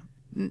 But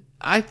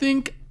I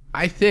think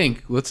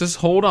let's just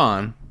hold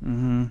on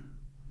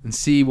and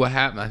see what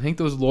happened. I think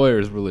those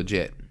lawyers were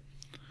legit.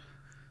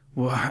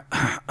 Well,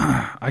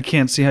 I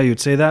can't see how you'd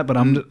say that, but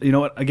you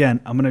know what?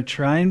 Again, I'm going to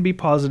try and be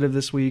positive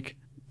this week.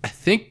 I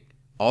think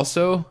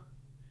also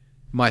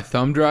my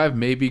thumb drive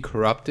may be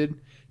corrupted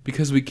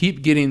because we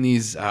keep getting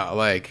these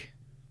like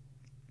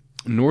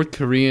North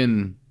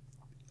Korean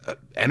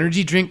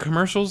energy drink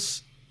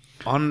commercials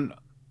on.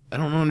 I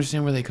don't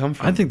understand where they come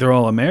from. I think they're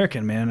all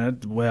American, man.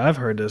 The way I've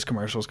heard those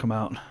commercials come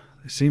out,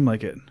 they seem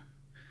like it.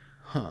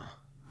 Huh.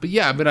 But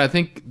yeah, I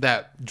think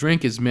that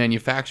drink is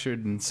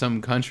manufactured in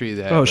some country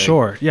that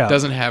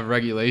doesn't have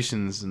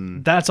regulations,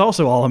 and that's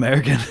also all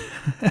American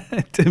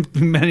to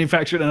be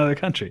manufactured in another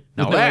country.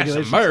 Now that's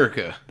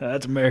America.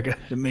 That's America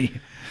to me.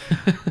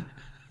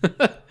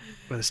 Where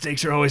the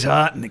steaks are always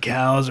hot and the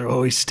cows are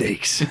always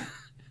steaks.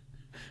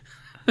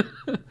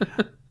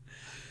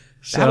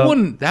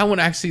 That one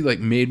actually like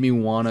made me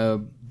want to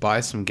buy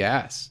some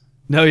gas.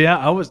 No,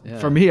 yeah,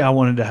 for me, I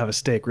wanted to have a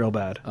steak real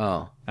bad.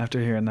 Oh, after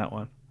hearing that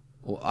one.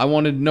 Well, I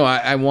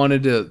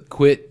wanted to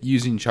quit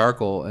using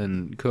charcoal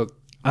and cook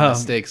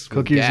steaks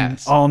with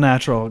gas. All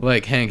natural.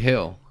 Like Hank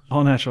Hill.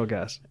 All natural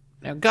gas.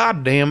 Now,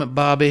 God damn it,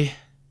 Bobby.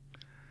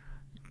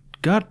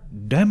 God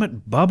damn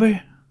it, Bobby.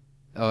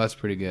 Oh, that's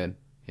pretty good.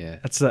 Yeah.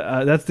 That's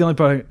the only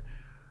part.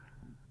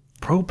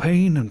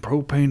 Propane and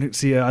propane.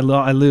 See, I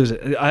lose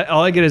it.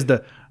 All I get is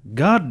the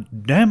God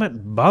damn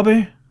it,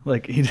 Bobby.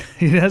 Like he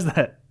has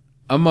that.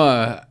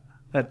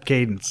 That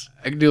cadence.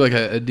 I could do like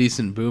a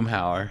decent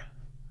boomhauer.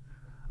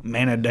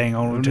 Man, a dang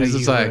old. It's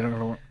just like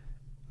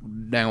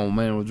dang old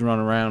man was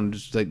running around,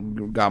 just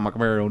like got my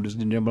Camaro, just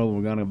jump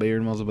over, got a beer,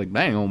 and I was like,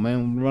 dang old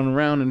man running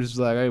around, and just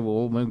like, hey, well,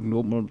 old man can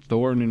open up the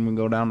store, and then we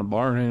go down the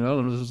bar,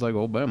 and it's just like,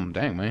 oh, man,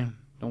 dang man,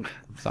 don't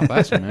stop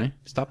asking me,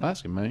 stop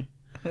asking me.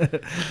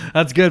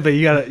 That's good, but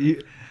you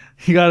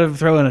gotta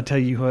throw in a tell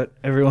you what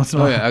every once in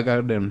a while. Oh yeah, I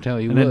gotta damn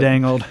tell you and what. And a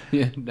dang old.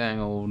 Yeah, dang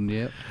old.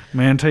 Yep.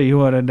 Man, tell you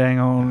what, a dang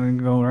old,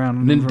 and go around.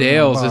 And then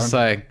Dale's just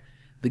like,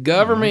 the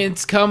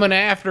government's coming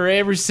after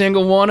every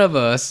single one of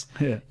us.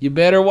 Yeah. You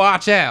better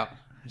watch out.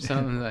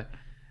 Something like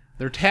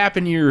they're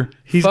tapping your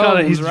he's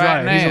phones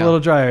dry. now. He's a little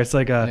drier. It's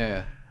like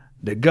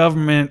the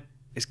government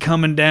is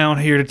coming down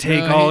here to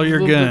take all your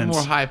a guns. little bit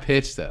more high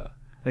pitched though.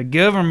 The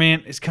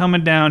government is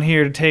coming down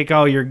here to take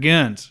all your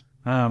guns.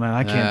 I don't know.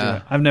 I can't do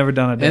it. I've never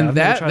done it. And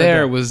that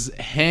there was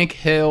Hank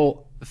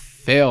Hill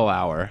Fail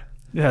Hour.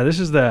 Yeah, this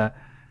is the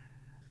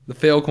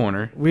fail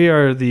corner. We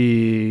are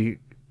the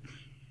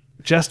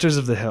jesters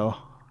of the hill,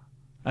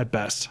 at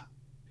best.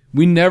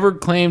 We never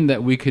claimed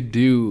that we could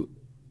do,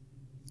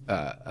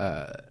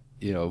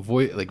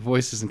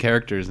 voices and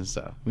characters and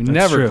stuff. We That's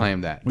never true.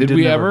 claimed that. We Did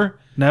we never. ever?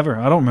 Never.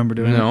 I don't remember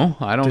doing it. No,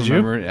 I don't Did you?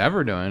 remember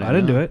ever doing it. I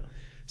didn't no. do it.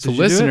 So Did you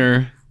do it?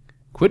 listener,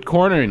 quit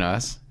cornering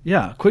us.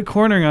 Yeah, quit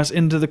cornering us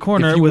into the If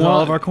corner you with all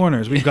want- of our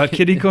corners. We've got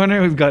Kitty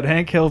Corner. We've got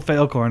Hank Hill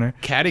Fail Corner.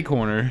 Caddy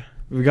corner.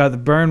 We've got the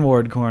Burn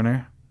Ward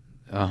Corner.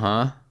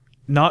 Uh-huh.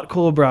 Not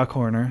Cool Bra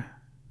Corner.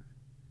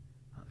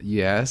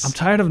 Yes. I'm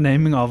tired of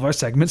naming all of our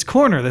segments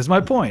Corner. That's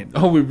my point.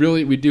 Oh,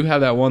 we do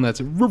have that one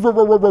that's retro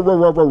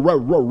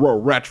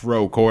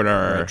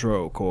corner.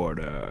 Retro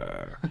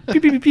Corner. Pew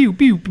pew pew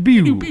pew pew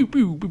pew.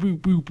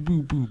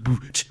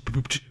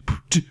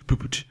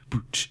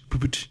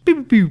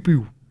 Pew pew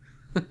pew.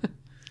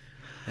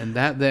 And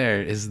that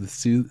there is the That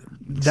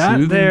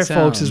soothing there, sound.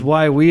 folks, is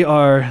why we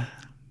are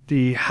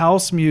the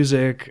House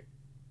Music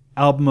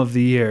Album of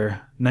the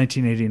Year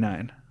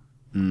 1989.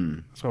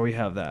 That's why we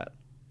have that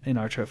in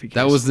our trophy case.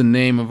 That was the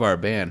name of our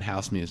band,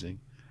 House Music.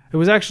 It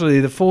was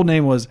actually, the full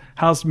name was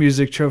House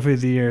Music Trophy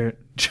of the Year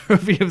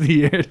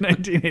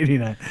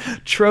 1989.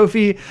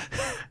 Trophy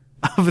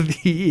of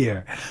the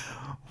Year.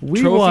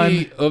 We Trophy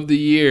won. of the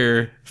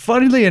Year,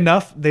 Funnily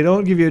enough, they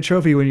don't give you a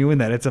trophy when you win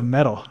that. It's a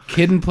medal.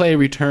 Kid and Play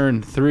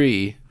Return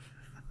 3.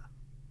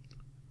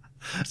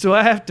 So do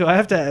I have to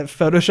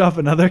Photoshop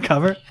another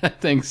cover? I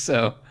think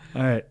so.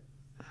 All right.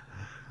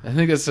 I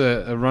think it's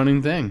a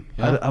running thing.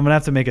 Yeah. I'm going to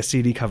have to make a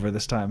CD cover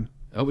this time.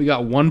 Oh, we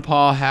got one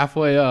paw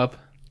halfway up.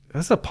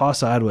 That's a paw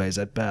sideways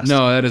at best.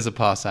 No, that is a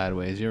paw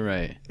sideways. You're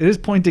right. It is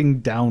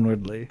pointing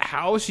downwardly.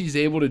 How she's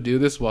able to do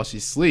this while she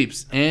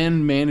sleeps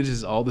and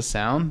manages all the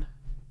sound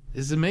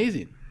is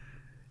amazing.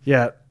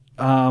 Yeah.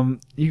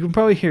 You can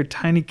probably hear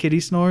tiny kitty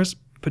snores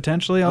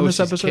potentially on this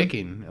she's episode.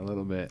 kicking a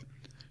little bit.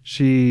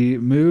 She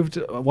moved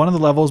one of the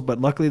levels, but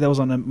luckily that was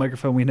on a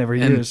microphone we never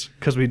use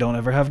because we don't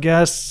ever have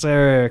guests,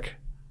 Eric.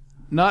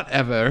 Not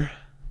ever.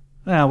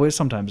 Yeah, we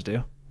sometimes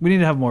do. We need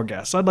to have more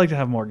guests. I'd like to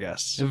have more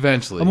guests.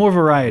 Eventually. A more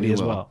variety we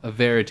as will. well. A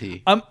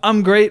verity.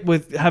 I'm great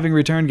with having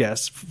return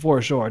guests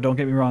for sure. Don't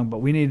get me wrong, but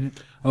we need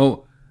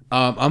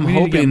I'm we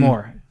need to get hoping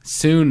more.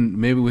 soon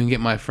maybe we can get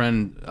my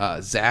friend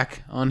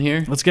Zach on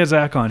here. Let's get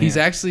Zach on He's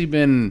here. actually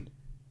been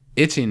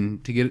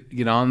itching to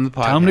get on the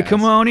podcast. Tell him to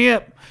come on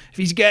up. If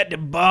he's got the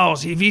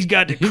balls, if he's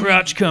got the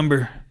crotch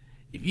cumber.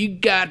 If you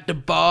got the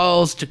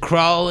balls to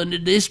crawl into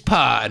this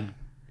pod,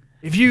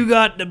 If you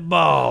got the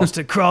balls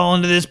to crawl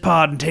into this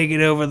pod and take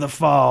it over the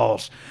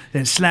falls,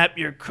 then slap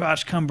your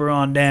crotch cumber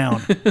on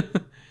down.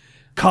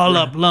 Call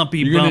up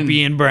Lumpy,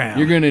 Bumpy, and Brown.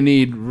 You're gonna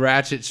need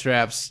ratchet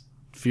straps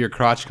for your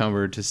crotch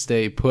cumber to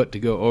stay put to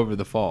go over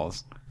the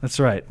falls. That's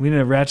right. We need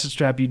to ratchet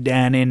strap you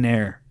down in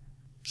there.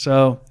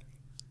 So,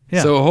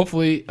 yeah. So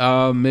hopefully,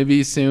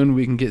 maybe soon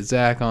we can get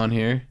Zach on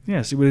here.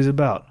 Yeah, see what he's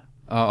about.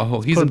 He's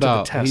put him to the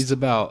about test. he's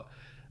about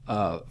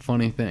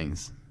funny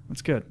things.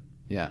 That's good.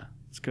 Yeah.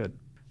 It's good.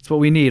 It's what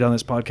we need on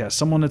this podcast.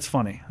 Someone that's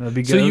funny. That'd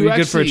be good. So That'd you be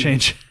good for a actually-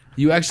 change.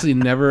 You actually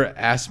never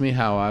asked me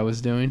how I was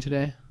doing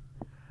today.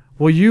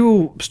 Well,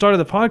 you started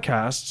the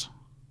podcast.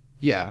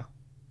 Yeah.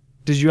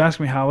 Did you ask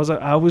me how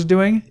I was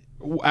doing?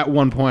 At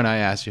one point, I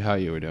asked you how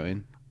you were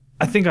doing.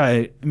 I think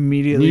I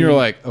immediately. You were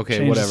like, okay,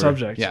 changed the whatever.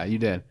 subject. Yeah, you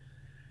did.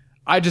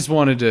 I just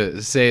wanted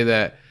to say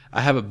that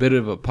I have a bit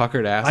of a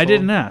puckered asshole. I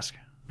didn't ask.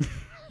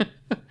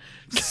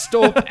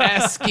 Stop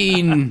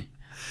asking.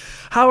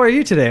 How are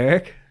you today,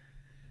 Eric?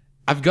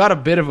 I've got a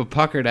bit of a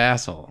puckered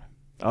asshole.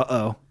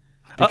 Uh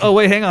oh.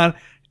 Wait, hang on.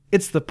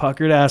 It's the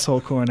puckered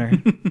asshole corner.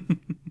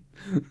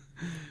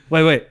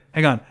 wait,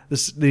 hang on.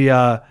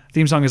 The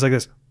theme song is like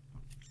this.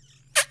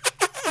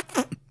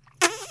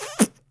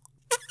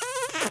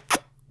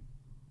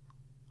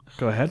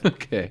 Go ahead.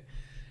 Okay.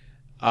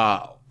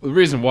 The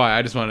reason why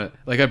I just want to,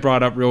 like I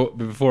brought up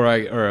before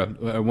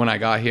when I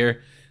got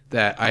here,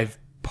 that I've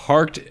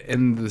parked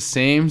in the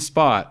same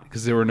spot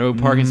because there were no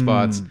parking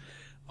spots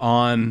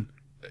in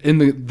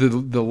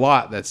the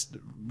lot that's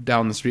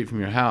down the street from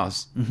your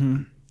house.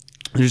 Mm-hmm.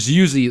 There's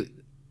usually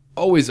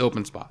always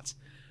open spots,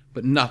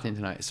 but nothing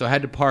tonight. So I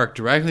had to park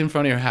directly in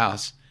front of your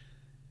house,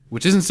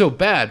 which isn't so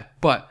bad,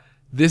 but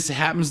this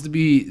happens to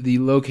be the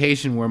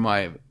location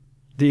where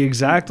The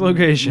exact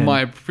location.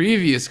 my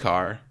previous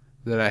car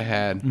that I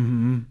had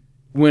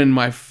when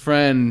my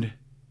friend,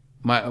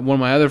 one of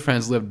my other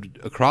friends lived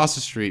across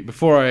the street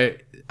before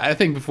I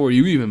think before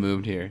you even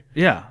moved here.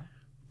 Yeah.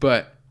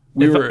 But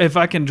If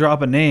I can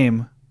drop a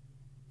name,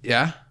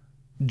 yeah,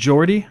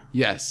 Jordy.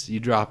 yes, you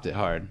dropped it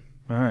hard.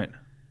 All right.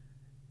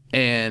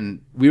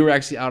 And we were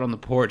actually out on the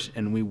porch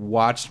and we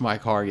watched my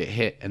car get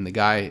hit and the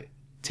guy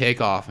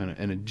take off in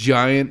a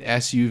giant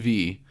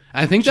SUV.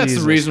 I think that's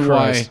Jesus the reason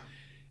Christ. why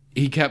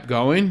he kept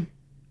going.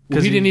 Well,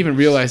 'Cause he he- didn't even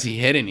realize he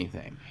hit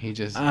anything. He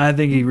just I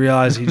think he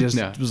realized he just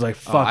No. was like,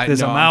 Oh, "Fuck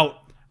this, I'm out."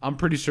 I'm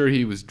pretty sure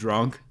he was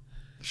drunk.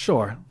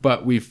 Sure.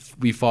 But we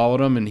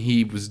followed him, and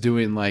he was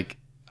doing like,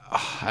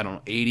 I don't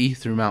know, 80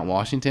 through Mount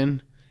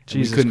Washington.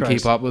 Jesus we couldn't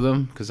Christ. keep up with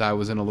him because I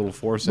was in a little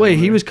force. Wait,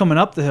 he was coming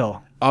up the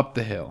hill. up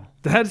the hill.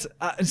 That's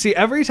see,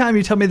 every time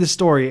you tell me this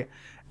story,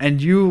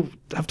 and you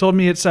have told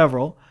me it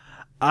several,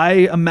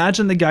 I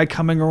imagine the guy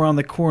coming around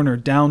the corner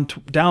down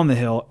the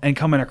hill and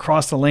coming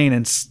across the lane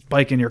and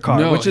spiking your car,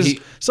 No, which is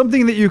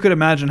something that you could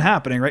imagine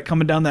happening, right?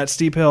 Coming down that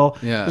steep hill,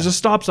 Yeah. there's a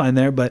stop sign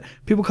there, but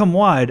people come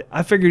wide.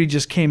 I figured he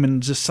just came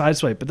and just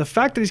sideswiped. But the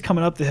fact that he's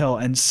coming up the hill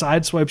and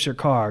sideswipes your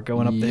car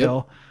going up the Yep.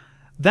 hill,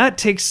 that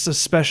takes a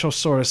special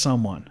sort of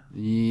someone.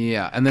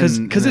 Yeah, and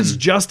then Because it's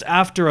just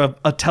after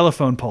a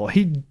telephone pole.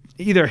 He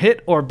either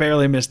hit or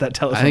barely missed that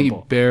telephone I think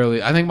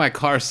pole. I think my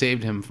car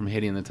saved him from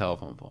hitting the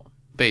telephone pole.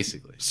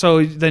 Basically.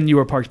 So then you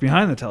were parked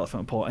behind the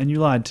telephone pole and you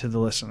lied to the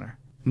listener.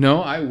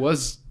 No, I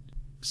was.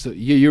 So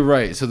you're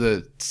right. So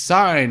the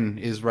sign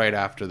is right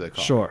after the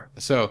car. Sure.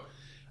 So,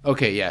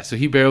 okay, yeah. So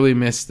he barely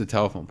missed the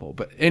telephone pole.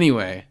 But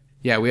anyway,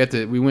 yeah, we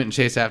went and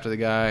chased after the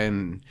guy,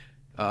 and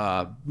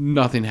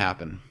nothing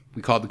happened.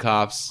 We called the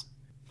cops.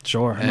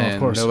 Sure. And No, of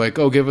course. they're like,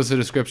 "Oh, give us a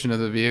description of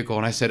the vehicle."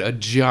 And I said, "A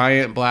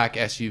giant black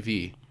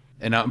SUV."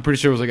 And I'm pretty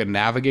sure it was like a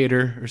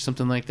Navigator or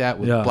something like that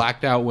with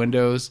blacked out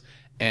windows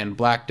and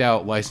blacked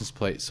out license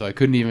plates. So I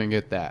couldn't even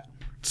get that.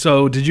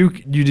 So did you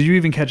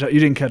even catch up? You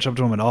didn't catch up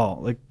to him at all,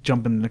 like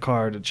jump in the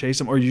car to chase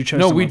him, or you chased him?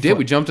 No, on we did. foot?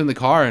 We jumped in the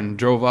car and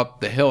drove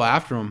up the hill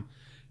after him.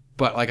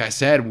 But like I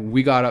said, when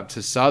we got up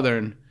to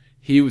Southern,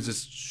 he was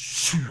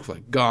just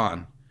like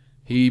gone.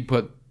 He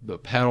put the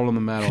pedal to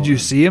the metal. Could you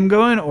see him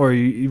going, or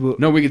you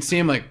No, we could see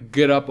him like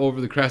get up over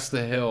the crest of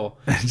the hill,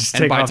 just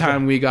and take by off the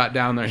time we got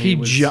down there, he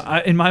was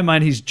in my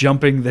mind he's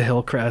jumping the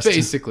hill crest.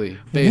 basically.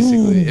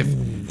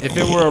 If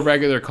it were a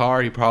regular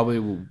car, he probably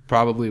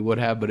would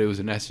have, but it was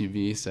an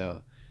SUV,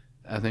 so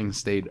that thing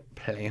stayed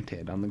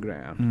planted on the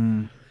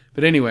ground.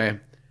 But anyway,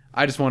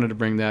 I just wanted to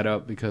bring that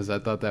up because I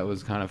thought that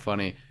was kind of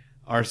funny.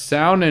 Our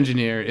sound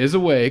engineer is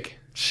awake.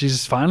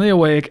 She's finally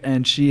awake,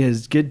 and she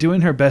is doing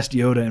her best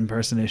Yoda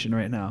impersonation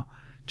right now.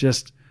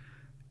 Just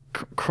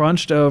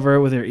crunched over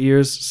with her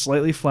ears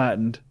slightly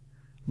flattened,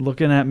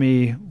 looking at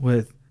me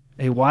with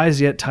a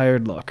wise yet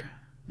tired look.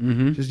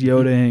 Mm-hmm. Just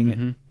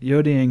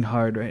Yodaing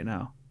hard right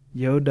now.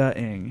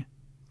 Yodaing.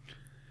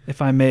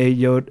 If I may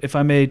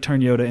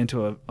turn Yoda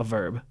into a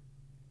verb.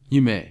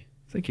 You may.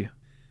 Thank you.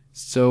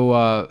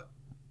 So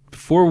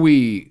before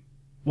we...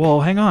 Well,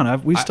 hang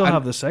on. We still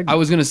have the segment. I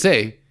was going to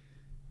say,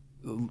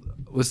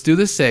 let's do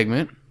this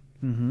segment.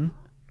 Mm-hmm.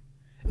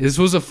 This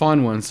was a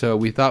fun one, so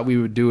we thought we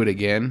would do it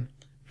again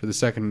for the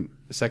second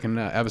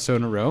episode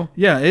in a row.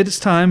 Yeah, it's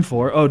time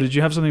for... Oh, did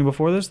you have something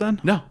before this then?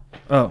 No.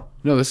 Oh.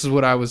 No, this is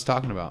what I was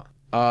talking about.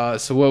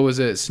 So what was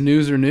it?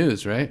 Snooze or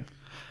news, right?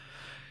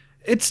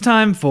 It's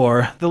time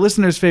for the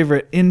listener's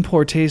favorite in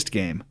poor taste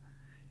game.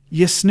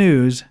 You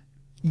snooze,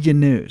 you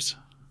news.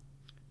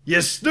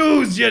 You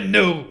snooze, you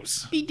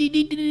news.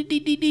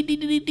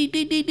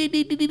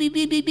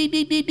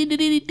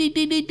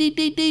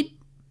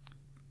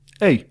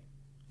 Hey,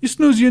 you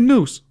snooze, you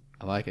news.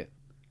 I like it.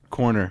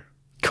 Corner.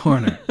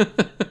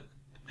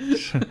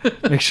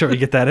 Make sure we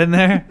get that in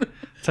there.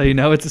 That's how you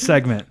know it's a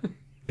segment.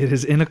 It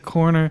is in a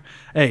corner.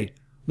 Hey,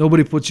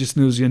 nobody puts you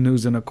snooze, you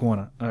news in a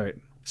corner. All right.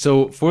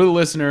 So for the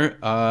listener,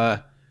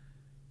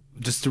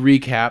 just to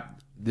recap,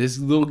 this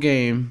little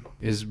game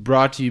is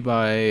brought to you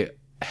by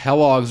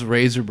Kellogg's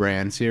Razor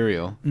brand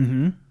cereal.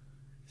 Mm-hmm.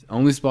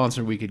 Only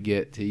sponsor we could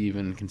get to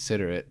even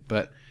consider it.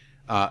 But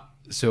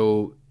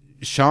so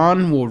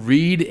Sean will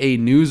read a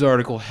news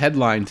article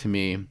headline to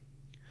me,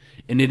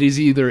 and it is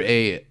either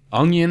a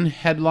Onion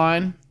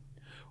headline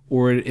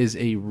or it is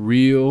a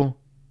real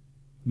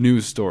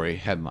news story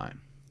headline.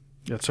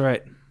 That's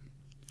right.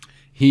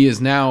 He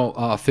is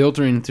now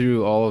filtering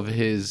through all of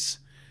his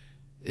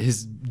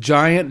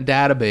giant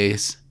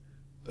database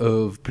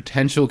of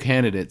potential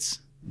candidates.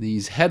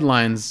 These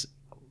headlines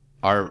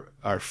are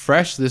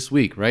fresh this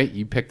week, right?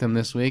 You picked them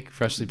this week,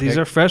 freshly picked? These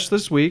are fresh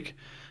this week.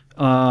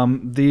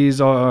 These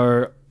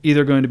are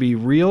either going to be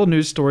real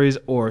news stories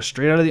or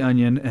straight out of the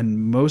Onion, and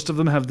most of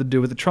them have to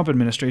do with the Trump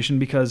administration,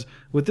 because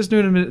with this new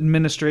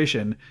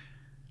administration,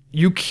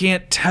 you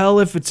can't tell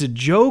if it's a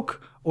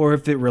joke or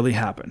if it really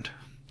happened.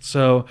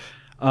 So,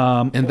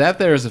 and that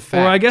there is a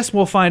fact. or I guess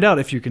we'll find out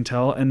if you can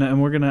tell, and I'm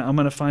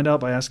gonna find out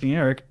by asking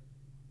Eric.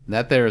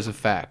 That there is a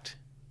fact,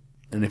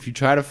 and if you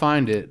try to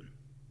find it,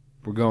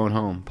 we're going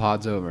home.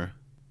 Pod's over.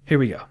 Here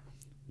we go.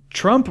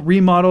 Trump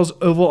remodels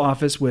Oval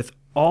Office with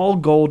all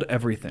gold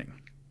everything.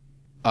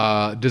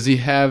 Does he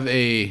have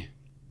a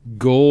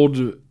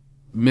gold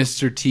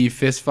Mr. T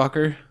fist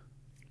fucker?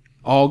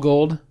 All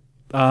gold?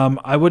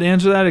 I would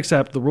answer that,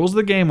 except the rules of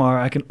the game are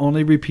I can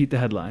only repeat the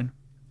headline.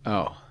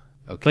 Oh,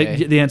 okay.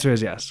 But the answer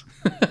is yes.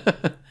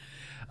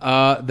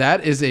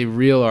 That is a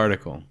real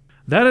article.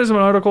 That is an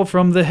article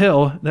from The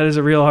Hill. That is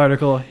a real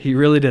article. He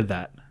really did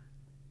that.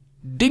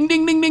 Ding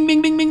ding ding ding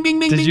ding ding ding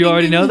ding. Did you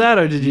already know that,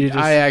 or did you just...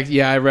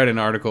 I read an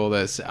article of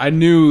this. I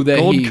knew that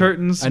gold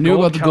curtains. I knew gold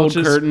about the gold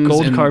couches, curtains,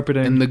 gold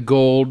carpeting, and the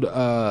gold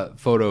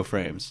photo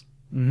frames.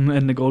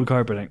 and the gold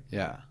carpeting.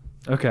 Yeah.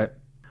 Okay.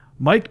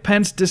 Mike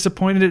Pence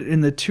disappointed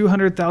in the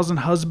 200,000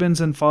 husbands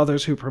and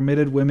fathers who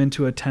permitted women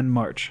to attend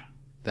march.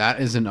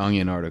 That is an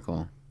Onion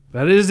article.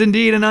 That is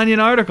indeed an Onion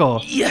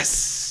article.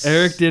 Yes.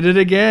 Eric did it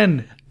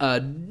again.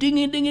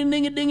 Dingy, dingy,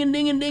 dingy, dingy,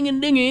 dingy, dingy,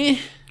 dingy.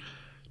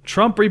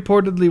 Trump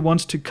reportedly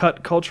wants to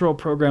cut cultural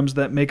programs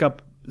that make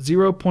up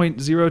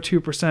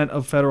 0.02%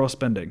 of federal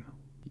spending.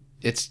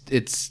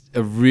 It's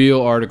a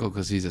real article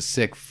because he's a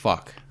sick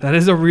fuck. That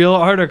is a real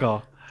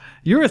article.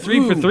 You're a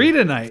 3 for 3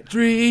 tonight.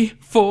 3,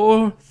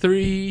 4,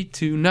 3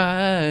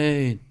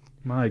 tonight.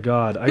 My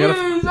God,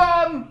 Who's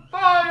on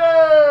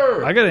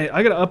fire? I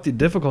gotta up the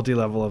difficulty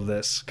level of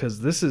this because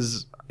this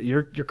is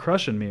you're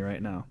crushing me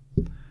right now.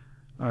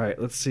 All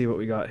right, let's see what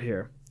we got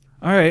here.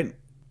 All right,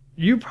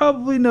 you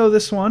probably know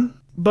this one,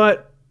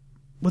 but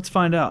let's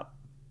find out.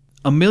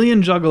 1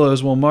 million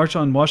juggalos will march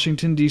on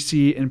Washington,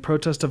 D.C. in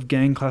protest of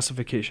gang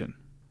classification.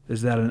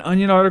 Is that an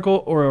Onion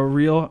article or a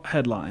real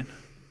headline?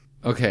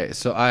 Okay,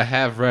 so I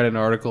have read an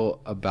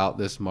article about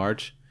this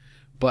march,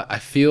 but I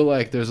feel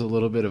like there's a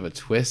little bit of a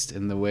twist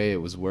in the way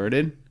it was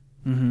worded.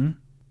 Do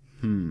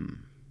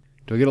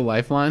I get a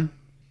lifeline?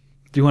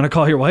 Do you want to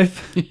call your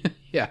wife?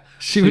 Yeah.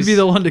 She would be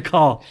the one to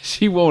call.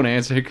 She won't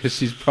answer because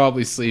she's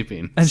probably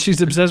sleeping. And she's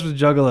obsessed with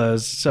juggalos,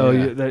 so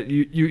Yeah.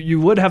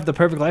 you would have the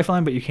perfect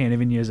lifeline, but you can't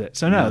even use it.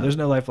 So no, there's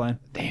no lifeline.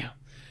 Damn.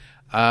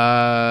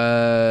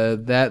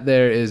 That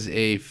there is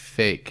a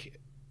fake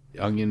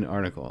Onion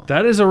article.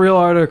 That is a real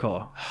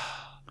article.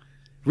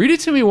 Read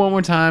it to me one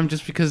more time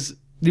just because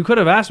You could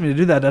have asked me to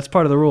do that. That's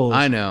part of the rules.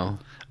 I know.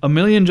 1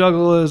 million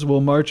juggalos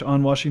will march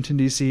on Washington,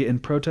 D.C. in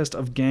protest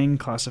of gang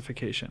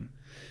classification.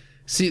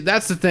 See,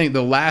 that's the thing.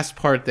 The last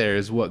part there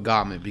is what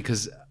got me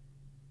because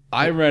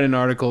I read an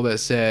article that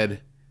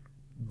said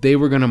they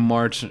were going to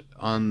march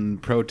on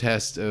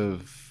protest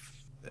of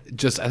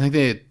just, I think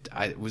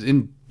I was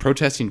in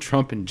protesting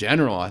Trump in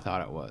general, I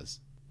thought it was.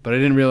 But I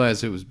didn't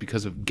realize it was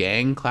because of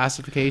gang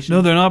classification.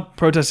 No, they're not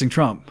protesting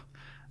Trump.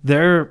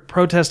 They're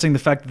protesting the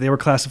fact that they were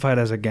classified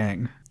as a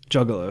gang.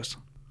 Juggalos.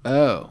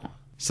 Oh.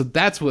 So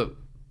that's what...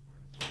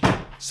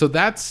 So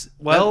that's...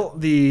 Well,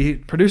 the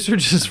producer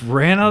just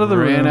ran out of the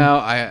room. Ran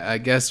out. I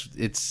guess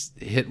it's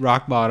hit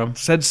rock bottom.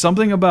 Said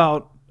something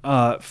about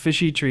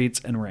fishy treats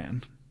and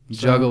ran.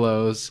 So,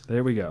 Juggalos.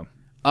 There we go.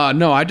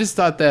 No, I just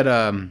thought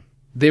that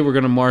they were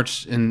going to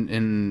march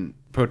in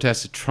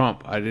protest of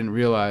Trump. I didn't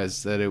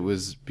realize that it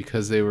was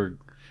because they were...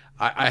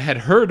 I had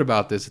heard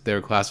about this, that they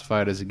were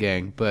classified as a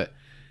gang, but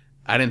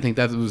I didn't think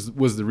that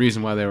was the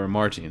reason why they were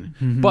marching.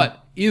 Mm-hmm. But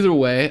either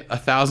way,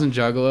 1,000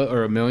 juggalos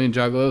or 1 million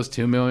juggalos,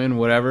 2 million,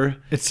 whatever.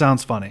 It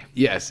sounds funny.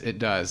 Yes, it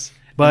does.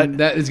 But and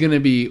that is going to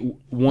be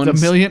one... The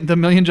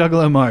million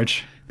juggalo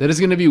march. That is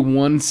going to be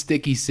one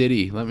sticky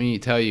city, let me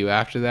tell you,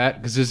 after that,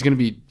 because there's going to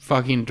be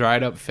fucking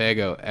dried up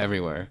Faygo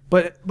everywhere.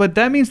 But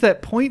that means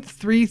that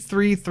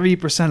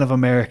 0.333% of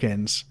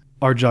Americans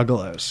are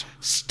juggalos.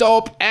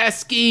 Stop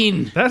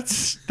asking!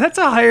 That's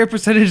a higher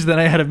percentage than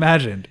I had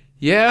imagined.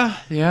 Yeah.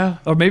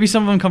 Or maybe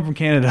some of them come from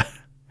Canada.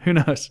 Who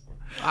knows?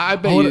 I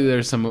bet you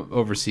there's some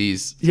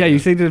overseas. Yeah, you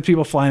think there's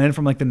people flying in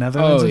from like the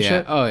Netherlands and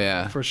shit? Oh,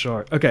 yeah. For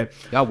sure. Okay.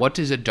 Yeah, what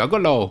is a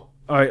juggalo?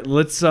 All right,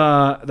 let's...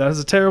 that was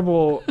a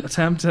terrible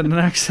attempt at an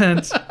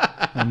accent.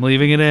 I'm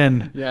leaving it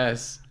in.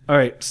 Yes. All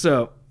right,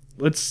 so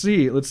let's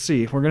see.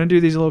 We're going to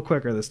do these a little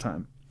quicker this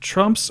time.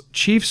 Trump's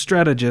chief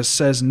strategist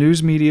says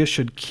news media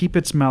should keep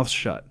its mouth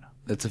shut.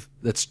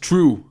 That's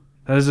true.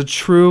 That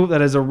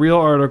is a real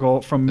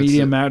article from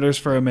Media Matters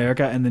for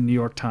America and the New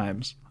York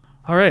Times.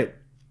 All right,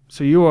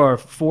 so you are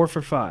 4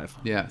 for 5.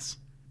 Yes.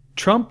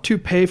 Trump to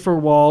pay for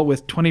wall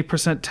with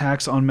 20%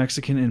 tax on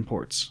Mexican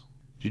imports.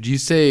 Did you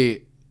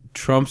say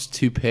Trump's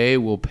toupee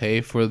will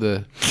pay for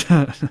the...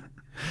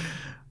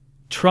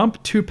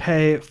 Trump to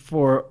pay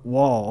for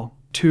wall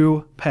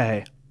to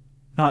pay,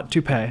 not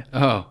to pay.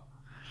 Oh.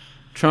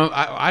 Trump.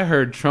 I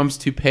heard Trump's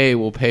toupee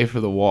will pay for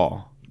the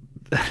wall.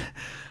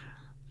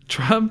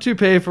 Trump to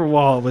pay for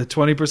wall with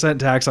 20%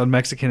 tax on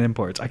Mexican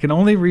imports. I can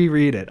only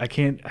reread it. I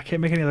can't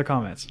make any other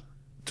comments.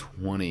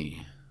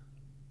 20%.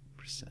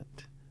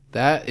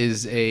 That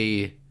is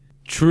a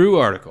true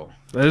article.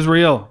 That is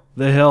real.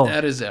 The Hill.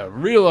 That is a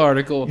real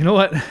article. You know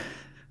what?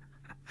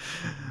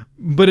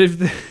 But if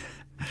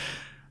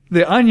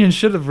the Onion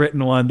should have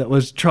written one that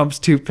was Trump's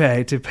to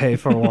pay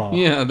for wall.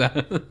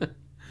 Yeah.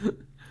 All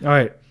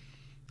right.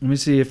 Let me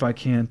see if I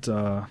can't.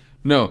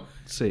 No.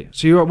 Let's see.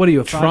 So what are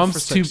you?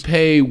 Trump's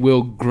toupee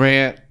will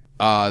grant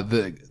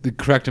the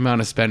correct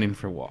amount of spending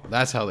for wall.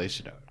 That's how they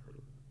should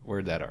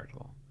word that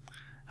article.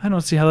 I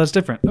don't see how that's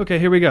different. Okay,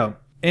 here we go.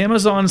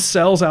 Amazon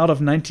sells out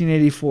of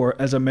 1984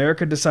 as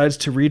America decides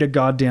to read a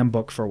goddamn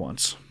book for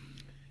once.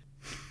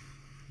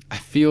 I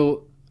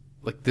feel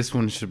like this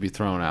one should be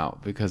thrown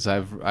out because I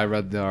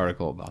read the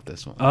article about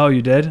this one. Oh,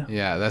 you did?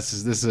 Yeah, this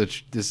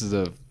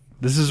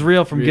is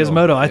real from real,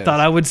 Gizmodo. I yes. thought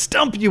I would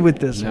stump you with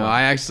this one. No,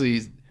 I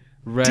actually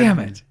read. Damn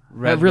it!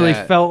 That really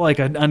felt like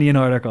an Onion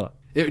article.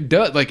 It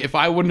does. Like if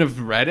I wouldn't have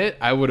read it,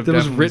 I would have. That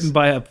was written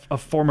by a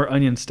former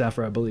Onion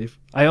staffer, I believe.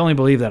 I only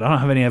believe that. I don't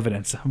have any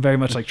evidence. I'm very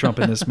much like Trump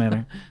in this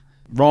manner.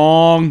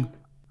 Wrong.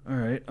 All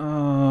right.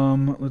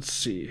 Let's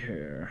see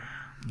here.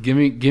 Give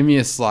me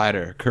a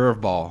slider,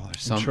 curveball, or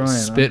something.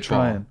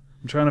 Spitball. I'm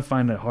trying to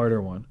find a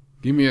harder one.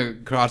 Give me a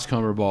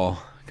crotch-cumber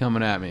ball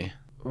coming at me.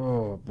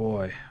 Oh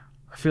boy,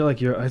 I feel like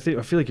you're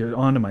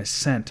onto my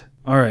scent.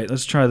 All right,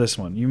 let's try this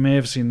one. You may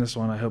have seen this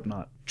one. I hope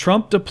not.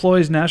 Trump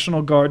deploys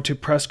National Guard to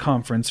press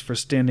conference for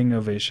standing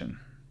ovation.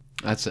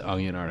 That's an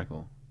Onion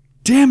article.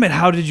 Damn it!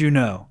 How did you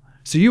know?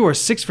 So you are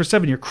 6 for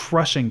 7. You're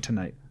crushing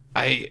tonight.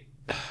 I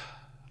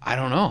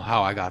don't know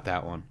how I got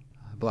that one.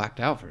 I blacked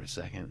out for a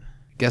second.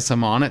 Guess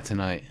I'm on it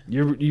tonight.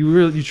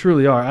 You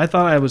truly are. I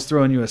thought I was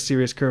throwing you a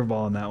serious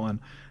curveball on that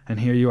one, and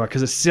here you are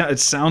because it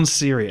sounds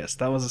serious.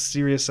 That was a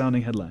serious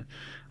sounding headline.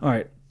 All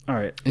right.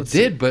 It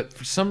did, but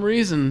for some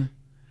reason.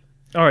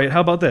 All right.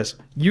 How about this?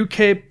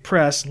 UK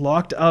press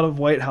locked out of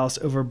White House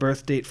over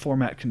birth date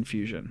format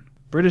confusion.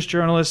 British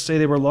journalists say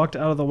they were locked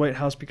out of the White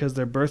House because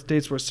their birth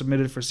dates were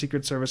submitted for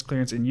Secret Service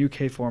clearance in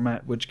UK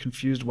format, which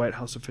confused White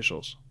House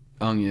officials.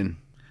 Onion.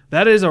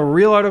 That is a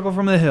real article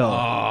from The Hill.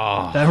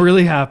 Oh. That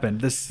really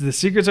happened. The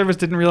Secret Service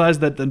didn't realize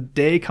that the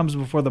day comes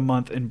before the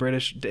month in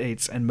British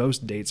dates and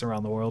most dates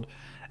around the world.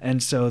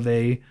 And so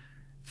they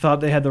thought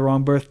they had the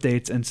wrong birth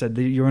dates and said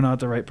that you're not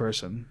the right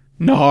person.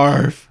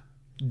 Narf.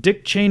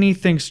 Dick Cheney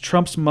thinks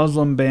Trump's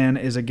Muslim ban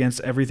is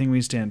against everything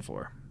we stand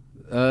for.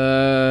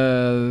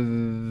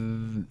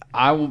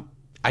 I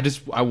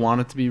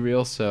want it to be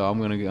real, so I'm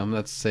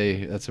gonna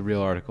say that's a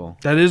real article.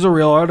 That is a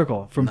real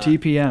article from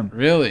TPM.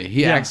 Really?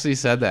 He actually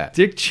said that.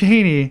 Dick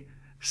Cheney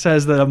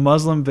says that a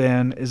Muslim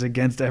ban is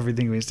against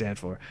everything we stand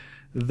for.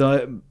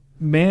 The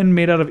man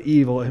made out of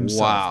evil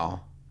himself.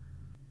 Wow.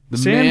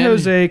 San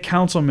Jose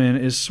councilman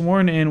is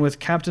sworn in with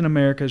Captain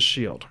America's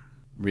shield.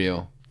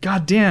 Real.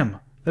 God damn.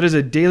 That is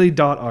a Daily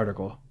Dot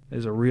article. It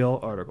is a real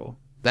article.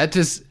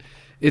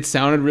 It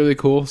sounded really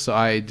cool, so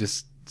I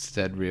just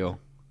said real.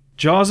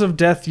 Jaws of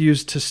death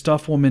used to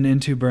stuff woman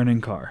into burning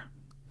car.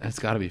 That's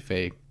got to be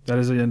fake. That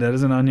is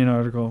an Onion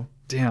article.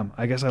 Damn,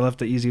 I guess I left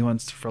the easy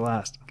ones for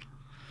last.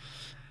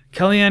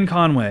 Kellyanne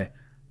Conway.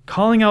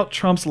 Calling out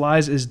Trump's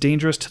lies is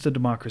dangerous to the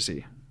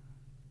democracy.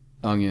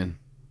 Onion.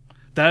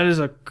 That is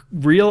a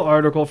real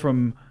article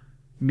from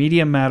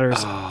Media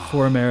Matters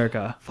for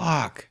America.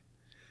 Fuck.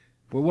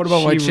 Well, what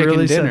about white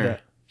chicken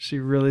dinner? She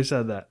really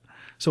said that.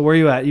 So where are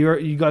you at?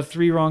 You got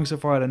 3 wrong so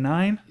far out of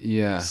 9?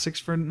 Yeah. 6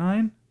 for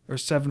 9 or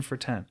 7 for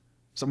 10?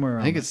 Somewhere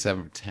around. I think it's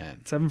 7 for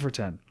 10. 7 for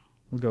 10.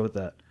 We'll go with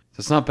that.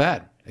 That's not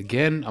bad.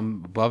 Again,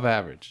 I'm above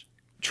average.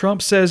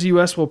 Trump says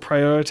U.S. will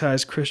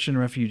prioritize Christian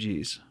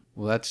refugees.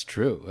 Well, that's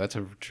true. That's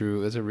a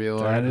real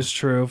That article. is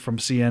true from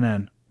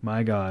CNN.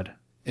 My God.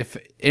 If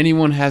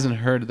anyone hasn't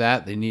heard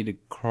that, they need to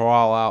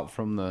crawl out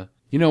from the...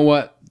 You know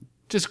what?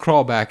 Just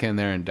crawl back in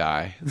there and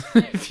die.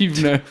 If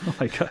you've known... Oh,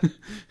 my God.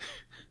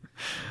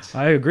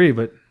 I agree,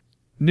 but...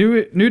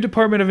 New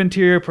Department of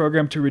Interior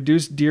program to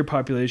reduce deer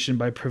population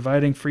by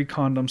providing free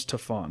condoms to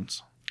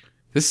fawns.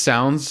 This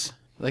sounds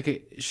like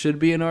it should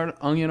be an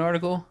Onion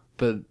article,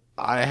 but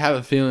I have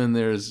a feeling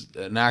there's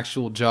an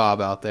actual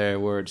job out there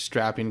where it's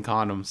strapping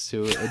condoms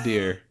to a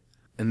deer,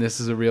 and this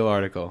is a real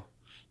article.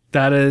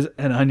 That is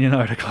an Onion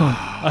article.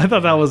 I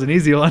thought that was an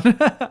easy one.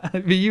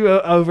 But you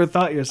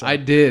overthought yourself. I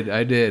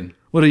did.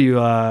 What are you,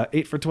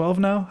 8 for 12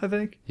 now, I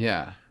think?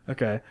 Yeah.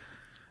 Okay.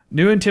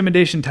 New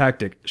intimidation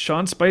tactic.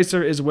 Sean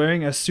Spicer is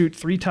wearing a suit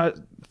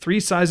 3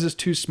 sizes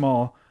too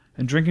small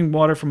and drinking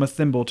water from a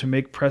thimble to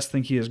make press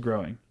think he is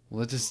growing.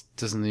 Well, it just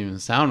doesn't even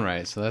sound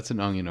right, so that's an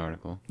Onion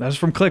article. That's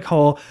from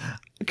Clickhole.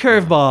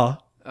 Curveball.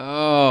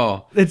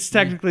 Oh. It's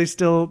technically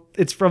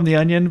it's from The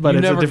Onion, but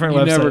it's a different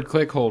website. You never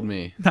click-holed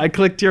me. I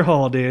clicked your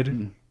hole,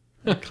 dude.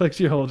 I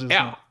clicked your hole just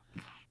now.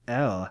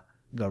 Ow.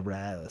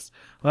 Gross.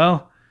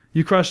 Well,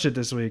 you crushed it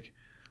this week.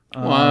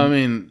 Well, I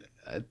mean...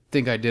 I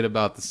think I did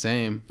about the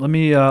same. Let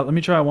me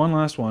try one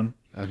last one.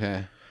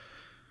 Okay.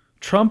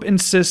 Trump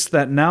insists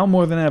that now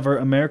more than ever,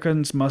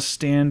 Americans must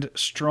stand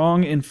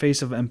strong in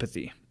face of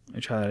empathy. Let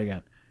me try that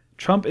again.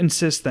 Trump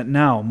insists that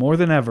now more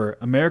than ever,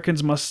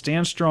 Americans must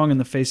stand strong in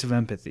the face of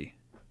empathy.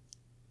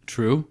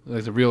 True?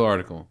 That's a real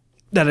article.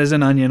 That is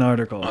an Onion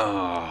article.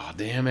 Oh,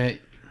 damn it.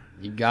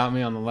 You got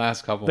me on the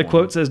last couple. The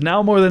quote says,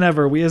 now more than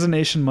ever, we as a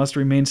nation must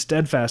remain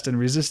steadfast in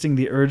resisting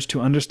the urge to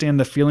understand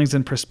the feelings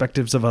and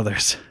perspectives of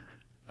others.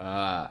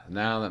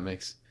 Now that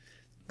makes...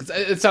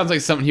 It sounds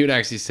like something he would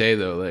actually say,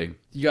 though. Like,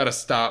 you got to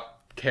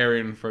stop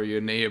caring for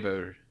your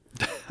neighbor.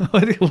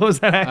 What was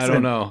that accent? I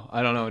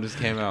don't know. It just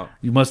came out.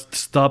 You must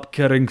stop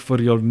caring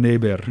for your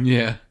neighbor.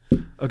 Yeah.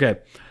 Okay.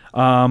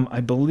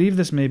 I believe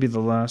this may be the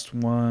last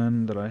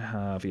one that I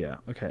have. Yeah.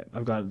 Okay.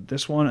 I've got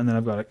this one, and then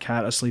I've got a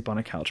cat asleep on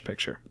a couch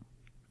picture.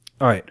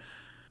 All right.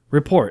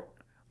 Report.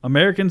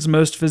 Americans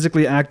most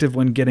physically active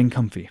when getting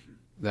comfy.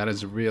 That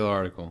is a real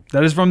article.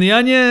 That is from The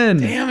Onion.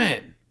 Damn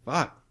it.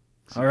 Fuck.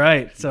 All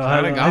right. So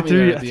I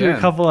threw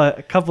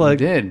a couple of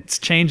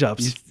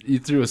change-ups. You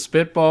threw a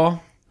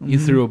spitball. Mm-hmm. You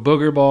threw a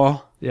booger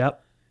ball.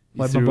 Yep.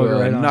 You threw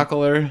a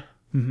knuckler.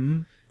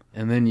 Mm-hmm.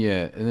 And then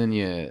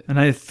you. And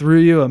I threw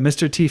you a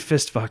Mr. T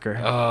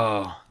fistfucker.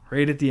 Oh.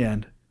 Right at the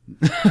end.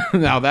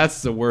 Now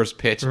that's the worst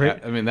pitch.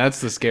 I mean,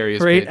 that's the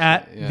scariest right pitch. Right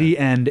at the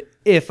end,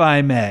 if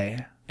I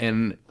may.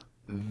 And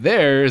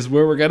there's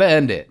where we're going to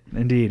end it.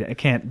 Indeed. I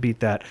can't beat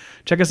that.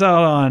 Check us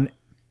out on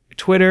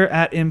Twitter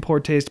at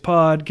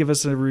ImportTastePod. Give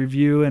us a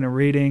review and a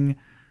rating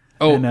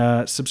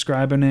and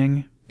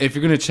subscribing. If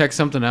you're going to check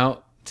something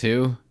out,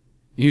 too,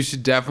 you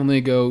should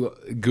definitely go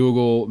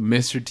Google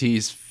Mr.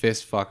 T's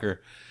fist fucker.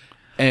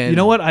 And you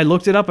know what? I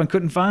looked it up and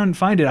couldn't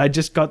find it. I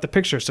just got the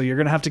picture, so you're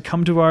going to have to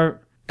come to our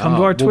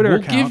Twitter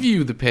account. We'll give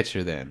you the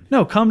picture then.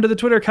 No, come to the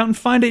Twitter account and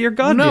find it your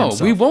goddamn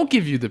self. We won't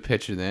give you the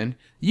picture then.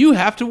 You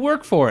have to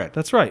work for it.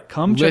 That's right.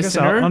 Come check us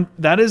out.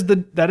 That is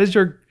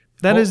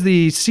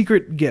the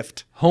secret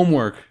gift.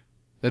 Homework.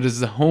 That is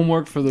the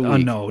homework for the week. Oh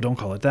no, don't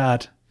call it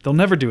that. They'll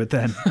never do it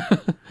then.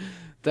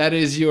 That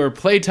is your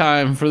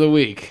playtime for the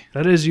week.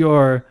 That is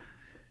your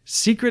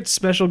secret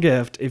special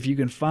gift. If you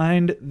can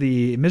find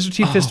the Mr.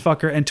 T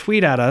Fistfucker and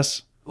tweet at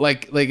us.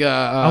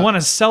 I want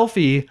a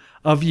selfie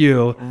of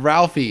you,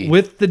 Ralphie,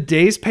 with the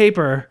day's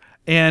paper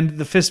and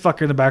the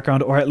fistfucker in the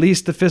background, or at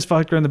least the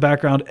fistfucker in the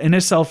background in a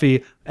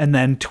selfie, and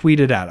then tweet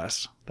it at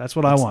us. That's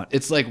what I want.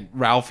 It's like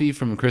Ralphie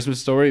from A Christmas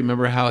Story.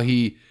 Remember how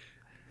he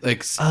a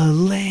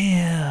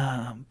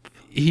lamp.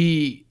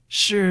 He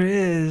sure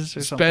is.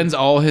 Spends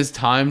all his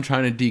time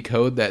trying to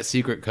decode that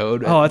secret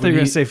code. Oh, I thought you were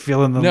going to say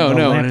feeling the lamp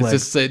and leg.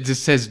 it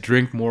just says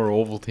drink more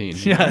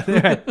Ovaltine. Yeah,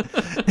 right.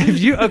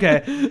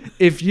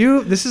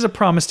 This is a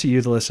promise to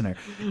you, the listener.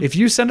 If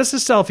you send us a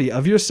selfie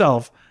of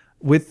yourself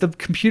with the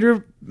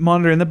computer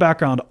monitor in the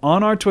background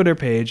on our Twitter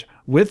page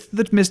with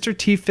the Mr.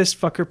 T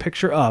Fistfucker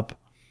picture up,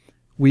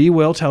 we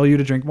will tell you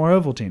to drink more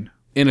Ovaltine.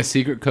 In a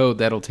secret code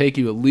that'll take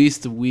you at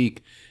least a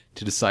week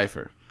to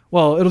decipher.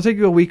 Well, it'll take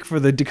you a week for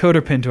the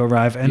decoder pin to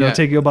arrive, and it'll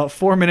take you about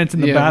 4 minutes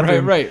in the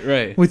bathroom.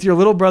 Right. With your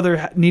little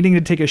brother needing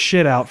to take a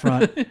shit out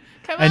front,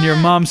 and your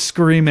mom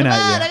screaming at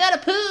you. I gotta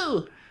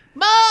poo.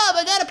 Mom,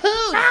 I gotta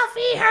poo.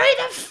 Ralphie, hurry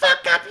the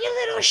fuck up,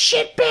 you little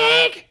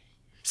shitbag.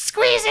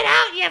 Squeeze it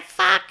out, you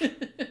fuck.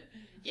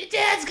 Your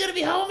dad's gonna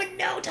be home in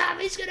no time.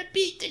 He's gonna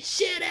beat the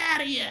shit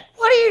out of you.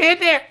 What are you in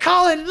there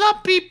calling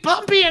Lumpy,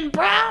 Bumpy, and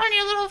Brown,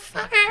 you little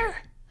fucker?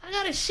 I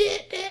gotta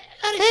shit, Dad.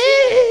 I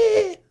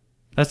gotta shit.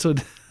 That's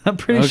what... I'm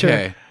pretty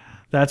sure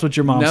that's what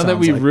your mom sounds like. Now that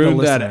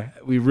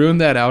we ruined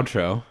that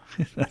outro.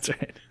 That's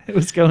right. It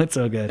was going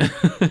so good.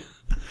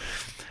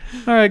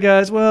 All right,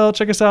 guys. Well,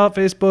 check us out.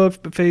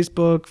 Facebook.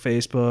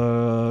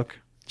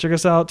 Check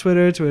us out.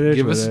 Twitter.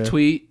 Give us a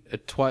tweet.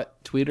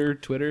 Twitter.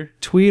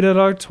 Tweet at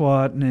our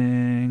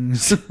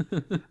twatnings.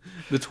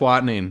 The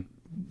twatning.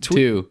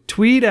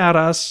 Tweet at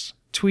us.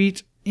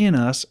 Tweet in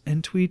us.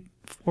 And tweet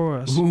for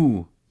us.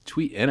 Ooh.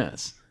 Tweet in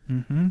us.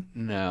 Mm-hmm.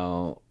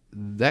 Now,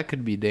 that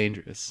could be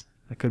dangerous.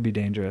 That could be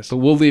dangerous. But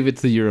we'll leave it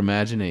to your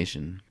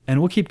imagination. And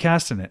we'll keep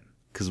casting it.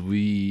 Because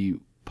we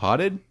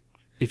potted?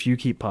 If you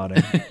keep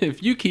potting.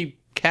 If you keep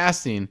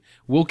casting,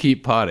 we'll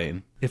keep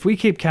potting. If we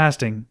keep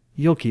casting,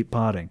 you'll keep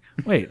potting.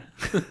 Wait.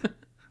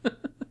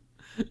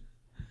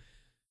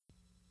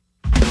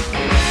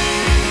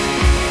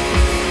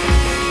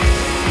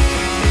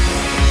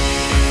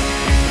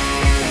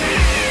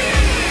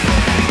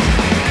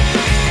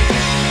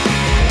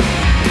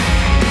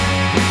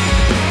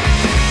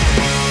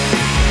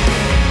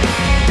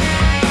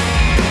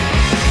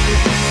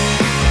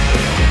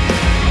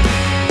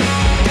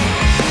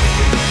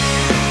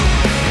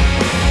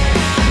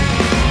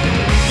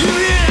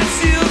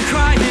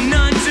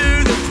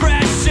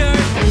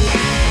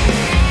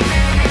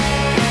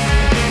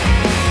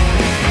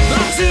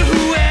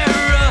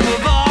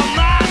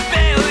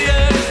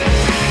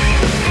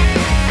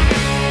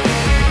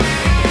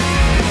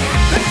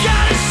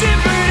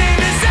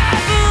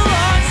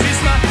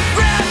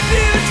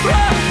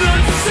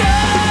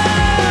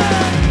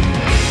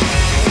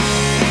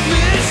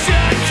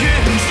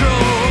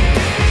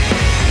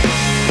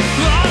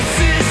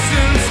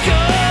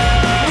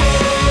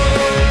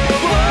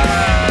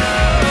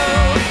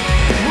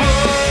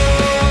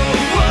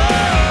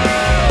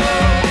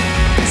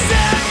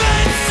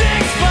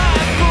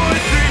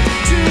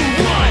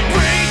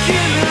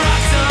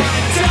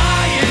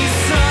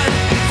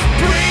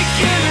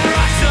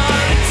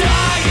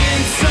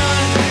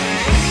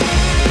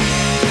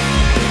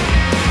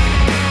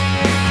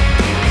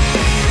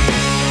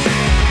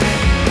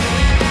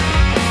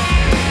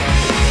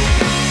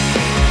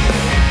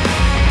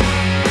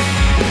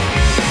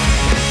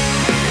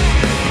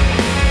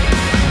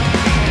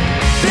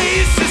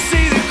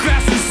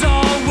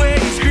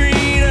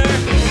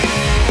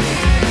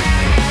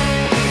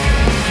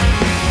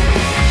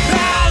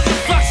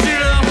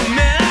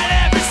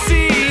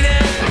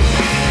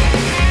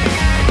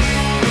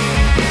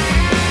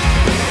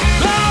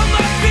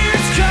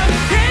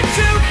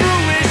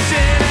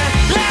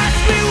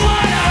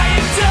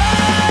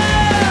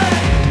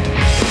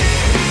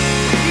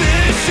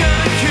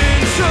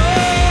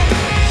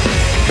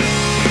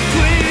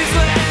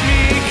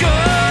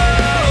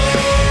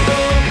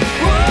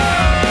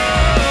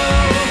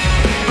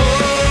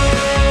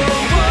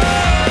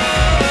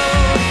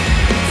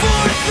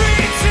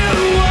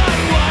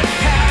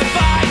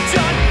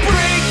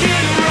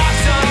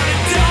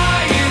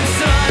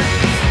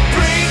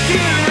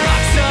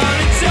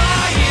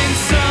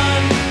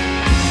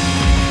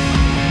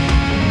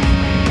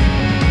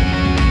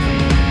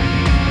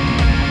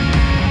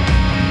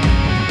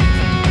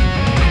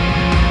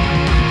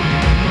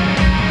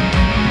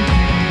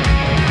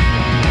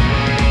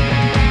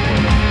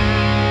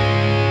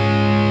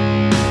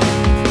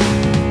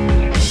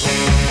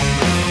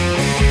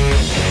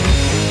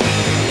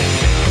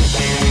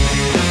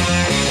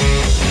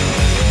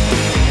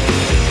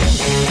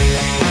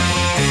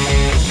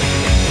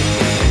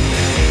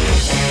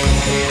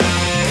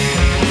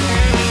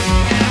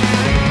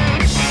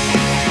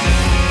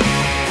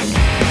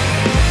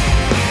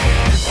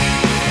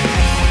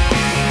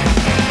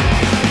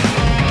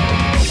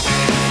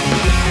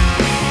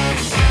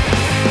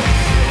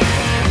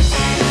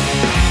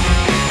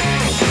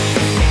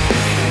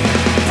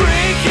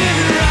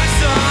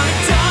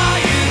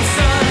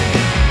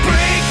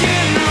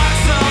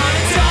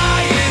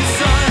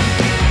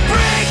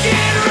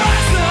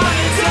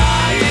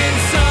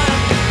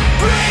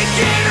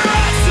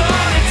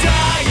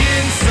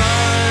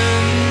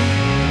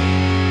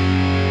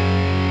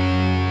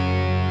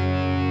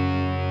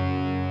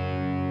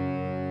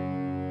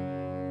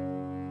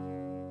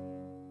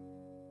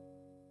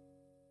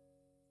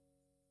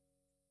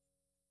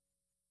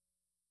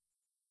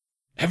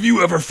 Have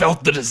you ever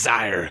felt the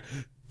desire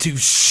to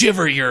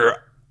shiver your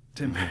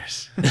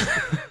Timbers.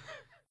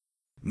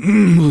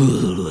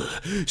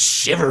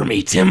 Shiver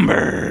me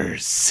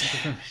timbers.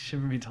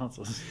 Shiver me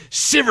tonsils.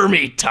 Shiver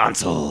me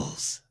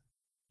tonsils.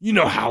 You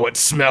know how it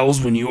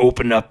smells when you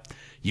open up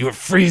your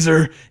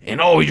freezer and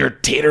all your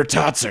tater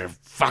tots are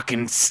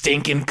fucking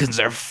stinking because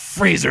they're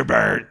freezer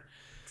burnt.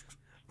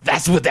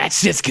 That's what that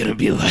shit's gonna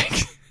be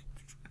like.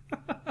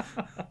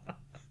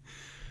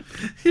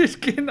 You're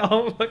getting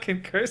all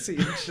fucking cursy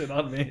and shit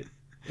on me.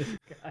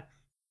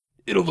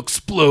 It'll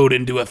explode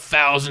into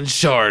 1,000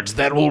 shards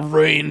that will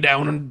rain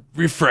down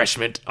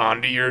refreshment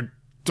onto your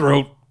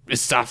throat,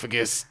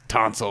 esophagus,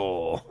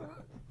 tonsil.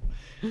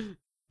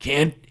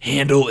 Can't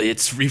handle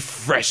its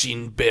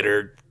refreshing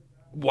bitter.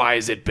 Why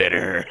is it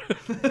bitter?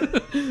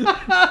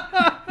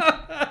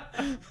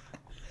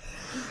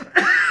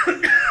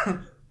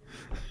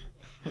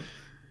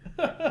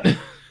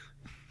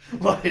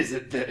 Why is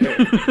it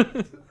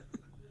bitter?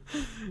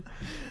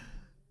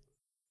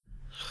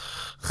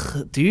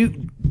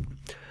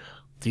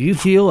 Do you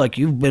feel like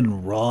you've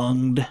been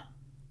wronged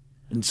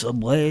in some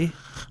way?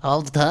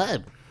 All the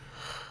time.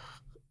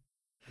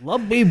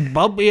 Lumpy,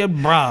 Bumpy,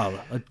 and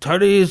Brown,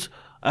 attorneys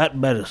at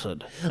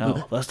medicine.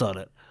 No, that's not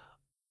it.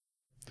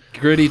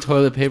 Gritty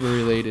toilet paper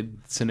related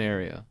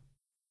scenario.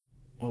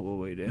 What will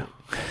we do?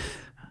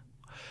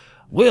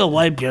 We'll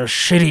wipe your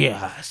shitty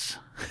ass.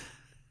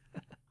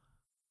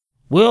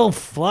 We'll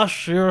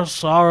flush your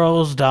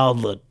sorrows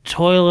down the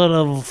toilet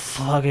of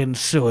fucking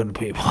suing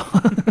people.